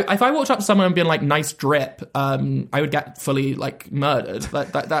 If I walked up to someone and been like, nice drip, I would get fully like murdered.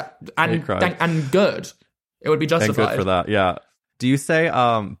 And good. It would be justified. And good for that, yeah. Do you say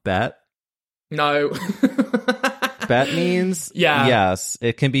bet? No. Bet means yes.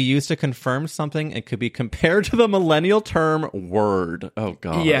 It can be used to confirm something. It could be compared to the millennial term word. Oh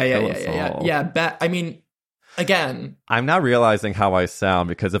god. Yeah. Bet. I mean, again, I'm now realizing how I sound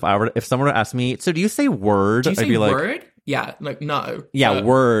because if someone were to ask me, so do you say word? I'd be like, word? Yeah, like no. Yeah,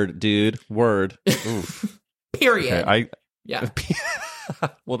 word, dude. Word. Oof. Period. Okay, yeah.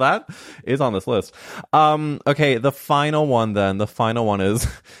 Well, that is on this list. Okay, the final one then. The final one is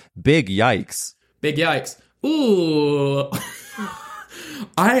big yikes. Big yikes. Ooh.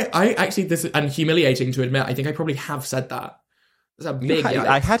 I actually, this is and humiliating to admit, I think I probably have said that. It's a big yikes.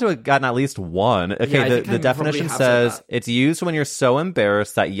 I had to have gotten at least one. Okay, the definition says it's used when you're so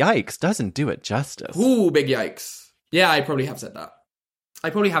embarrassed that yikes doesn't do it justice. Ooh, big yikes. Yeah, I probably have said that. I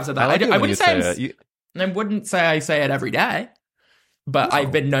wouldn't say I wouldn't say I say it every day, but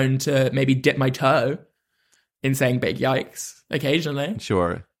I've been known to maybe dip my toe in saying big yikes occasionally.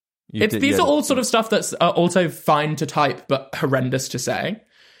 Sure. These are all sort of stuff that's also fine to type, but horrendous to say.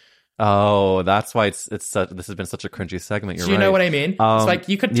 Oh, that's why it's such. This has been such a cringy segment. You're right. Do you know what I mean? It's like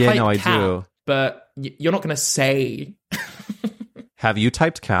you could type I cap, do. but you're not going to say. Have you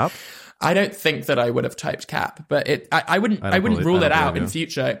typed cap? I don't think that I would have typed cap, but I wouldn't rule it out in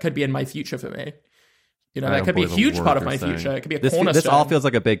future. It could be in my future for me. You know, that could be a huge part of my future. It could be a cornerstone. This all feels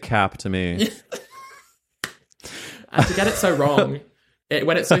like a big cap to me. And to get it so wrong,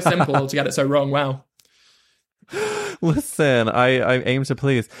 when it's so simple, to get it so wrong, wow. Listen, I aim to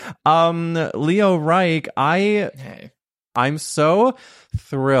please. Leo Reich, I'm so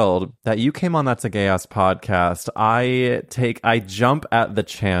thrilled that you came on That's a Gay Ass podcast. I jump at the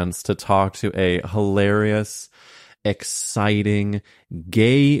chance to talk to a hilarious, exciting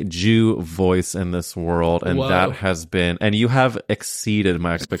gay Jew voice in this world, and that has been, and you have exceeded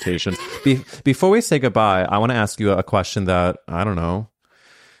my expectations. Before we say goodbye, I want to ask you a question that I don't know,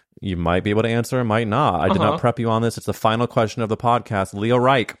 you might be able to answer, might not. I did not prep you on this. It's the final question of the podcast. Leo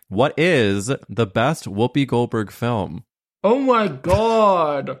Reich, what is the best Whoopi Goldberg film? Oh my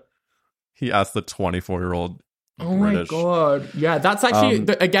god. He asked the 24-year-old Oh British. my god. Yeah, that's actually,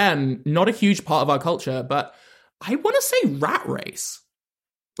 again, not a huge part of our culture, but I want to say Rat Race.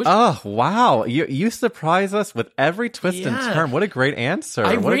 Oh, wow. You surprise us with every twist and turn. What a great answer.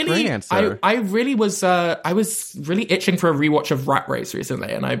 I really was I was really itching for a rewatch of Rat Race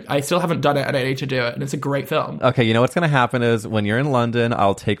recently, and I still haven't done it, and I need to do it, and it's a great film. Okay, you know what's going to happen is when you're in London,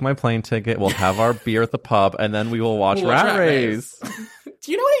 I'll take my plane ticket, we'll have our beer at the pub, and then we will watch Rat Race.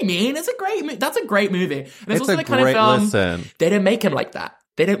 Do you know what I mean? That's a great movie. And it's also the kind of film, they don't make him like that.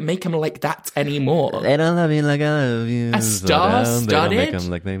 They don't make him like that anymore. They don't love you like I love you. A star-studded... They don't make them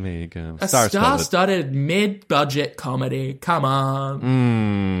like they make them. A star-studded mid-budget comedy. Come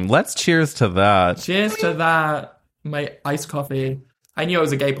on. Let's cheers to that. Cheers to that. My iced coffee. I knew it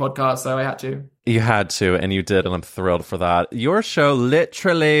was a gay podcast, so I had to. You had to, and you did, and I'm thrilled for that. Your show,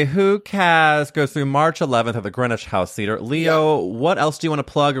 Literally Who Cares, goes through March 11th at the Greenwich House Theater. Leo, what else do you want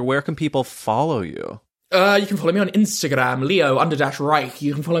to plug, or where can people follow you? You can follow me on Instagram, Leo_Reich.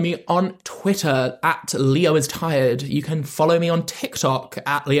 You can follow me on Twitter at Leo is Tired. You can follow me on TikTok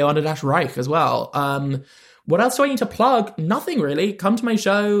at Leo_Reich as well. What else do I need to plug? Nothing really. Come to my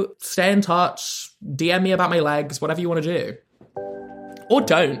show, stay in touch, DM me about my legs, whatever you want to do. Or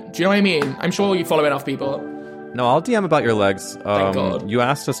don't. Do you know what I mean? I'm sure you follow enough people. No, I'll DM about your legs. Thank God. You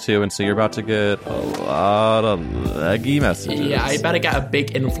asked us to, and so you're about to get a lot of leggy messages. Yeah, I better get a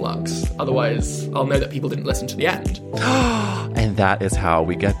big influx. Otherwise, I'll know that people didn't listen to the end. And that is how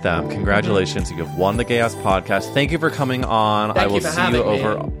we get them. Congratulations, you have won the Gay Ass podcast. Thank you for coming on. I will see you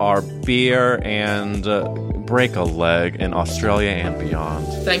over our beer and break a leg in Australia and beyond.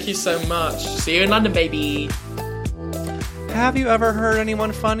 Thank you so much. See you in London, baby. Have you ever heard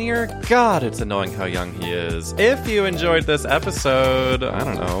anyone funnier? God, it's annoying how young he is. If you enjoyed this episode, I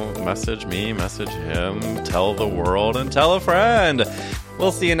don't know, message me, message him, tell the world, and tell a friend.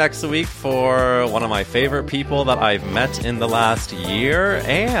 We'll see you next week for one of my favorite people that I've met in the last year,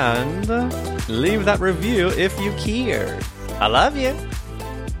 and leave that review if you care. I love you.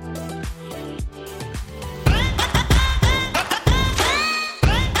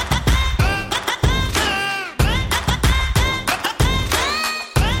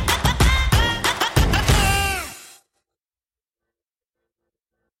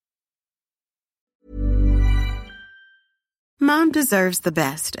 Mom deserves the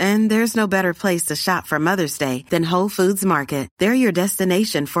best, and there's no better place to shop for Mother's Day than Whole Foods Market. They're your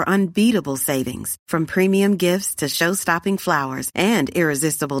destination for unbeatable savings, from premium gifts to show-stopping flowers and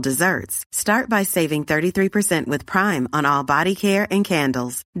irresistible desserts. Start by saving 33% with Prime on all body care and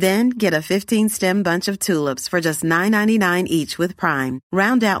candles. Then get a 15-stem bunch of tulips for just $9.99 each with Prime.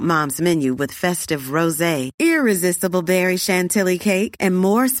 Round out Mom's menu with festive rosé, irresistible berry chantilly cake, and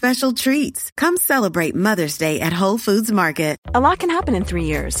more special treats. Come celebrate Mother's Day at Whole Foods Market. A lot can happen in 3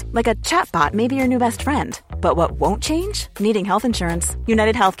 years, like a chatbot may be your new best friend. But what won't change? Needing health insurance.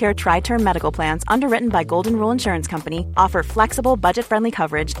 United Healthcare Tri-Term Medical Plans, underwritten by Golden Rule Insurance Company, offer flexible, budget-friendly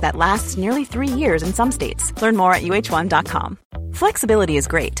coverage that lasts nearly 3 years in some states. Learn more at uh1.com. Flexibility is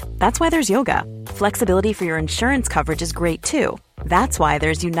great. That's why there's yoga. Flexibility for your insurance coverage is great too. That's why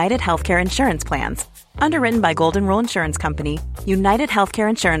there's United Healthcare Insurance Plans. Underwritten by Golden Rule Insurance Company, United Healthcare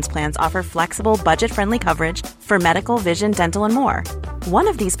Insurance Plans offer flexible, budget-friendly coverage for medical, vision, dental, and more. One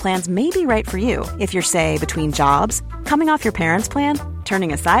of these plans may be right for you if you're, say, between jobs, coming off your parents' plan,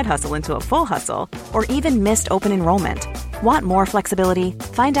 turning a side hustle into a full hustle, or even missed open enrollment. Want more flexibility?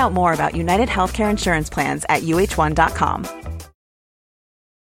 Find out more about United Healthcare Insurance Plans at uh1.com.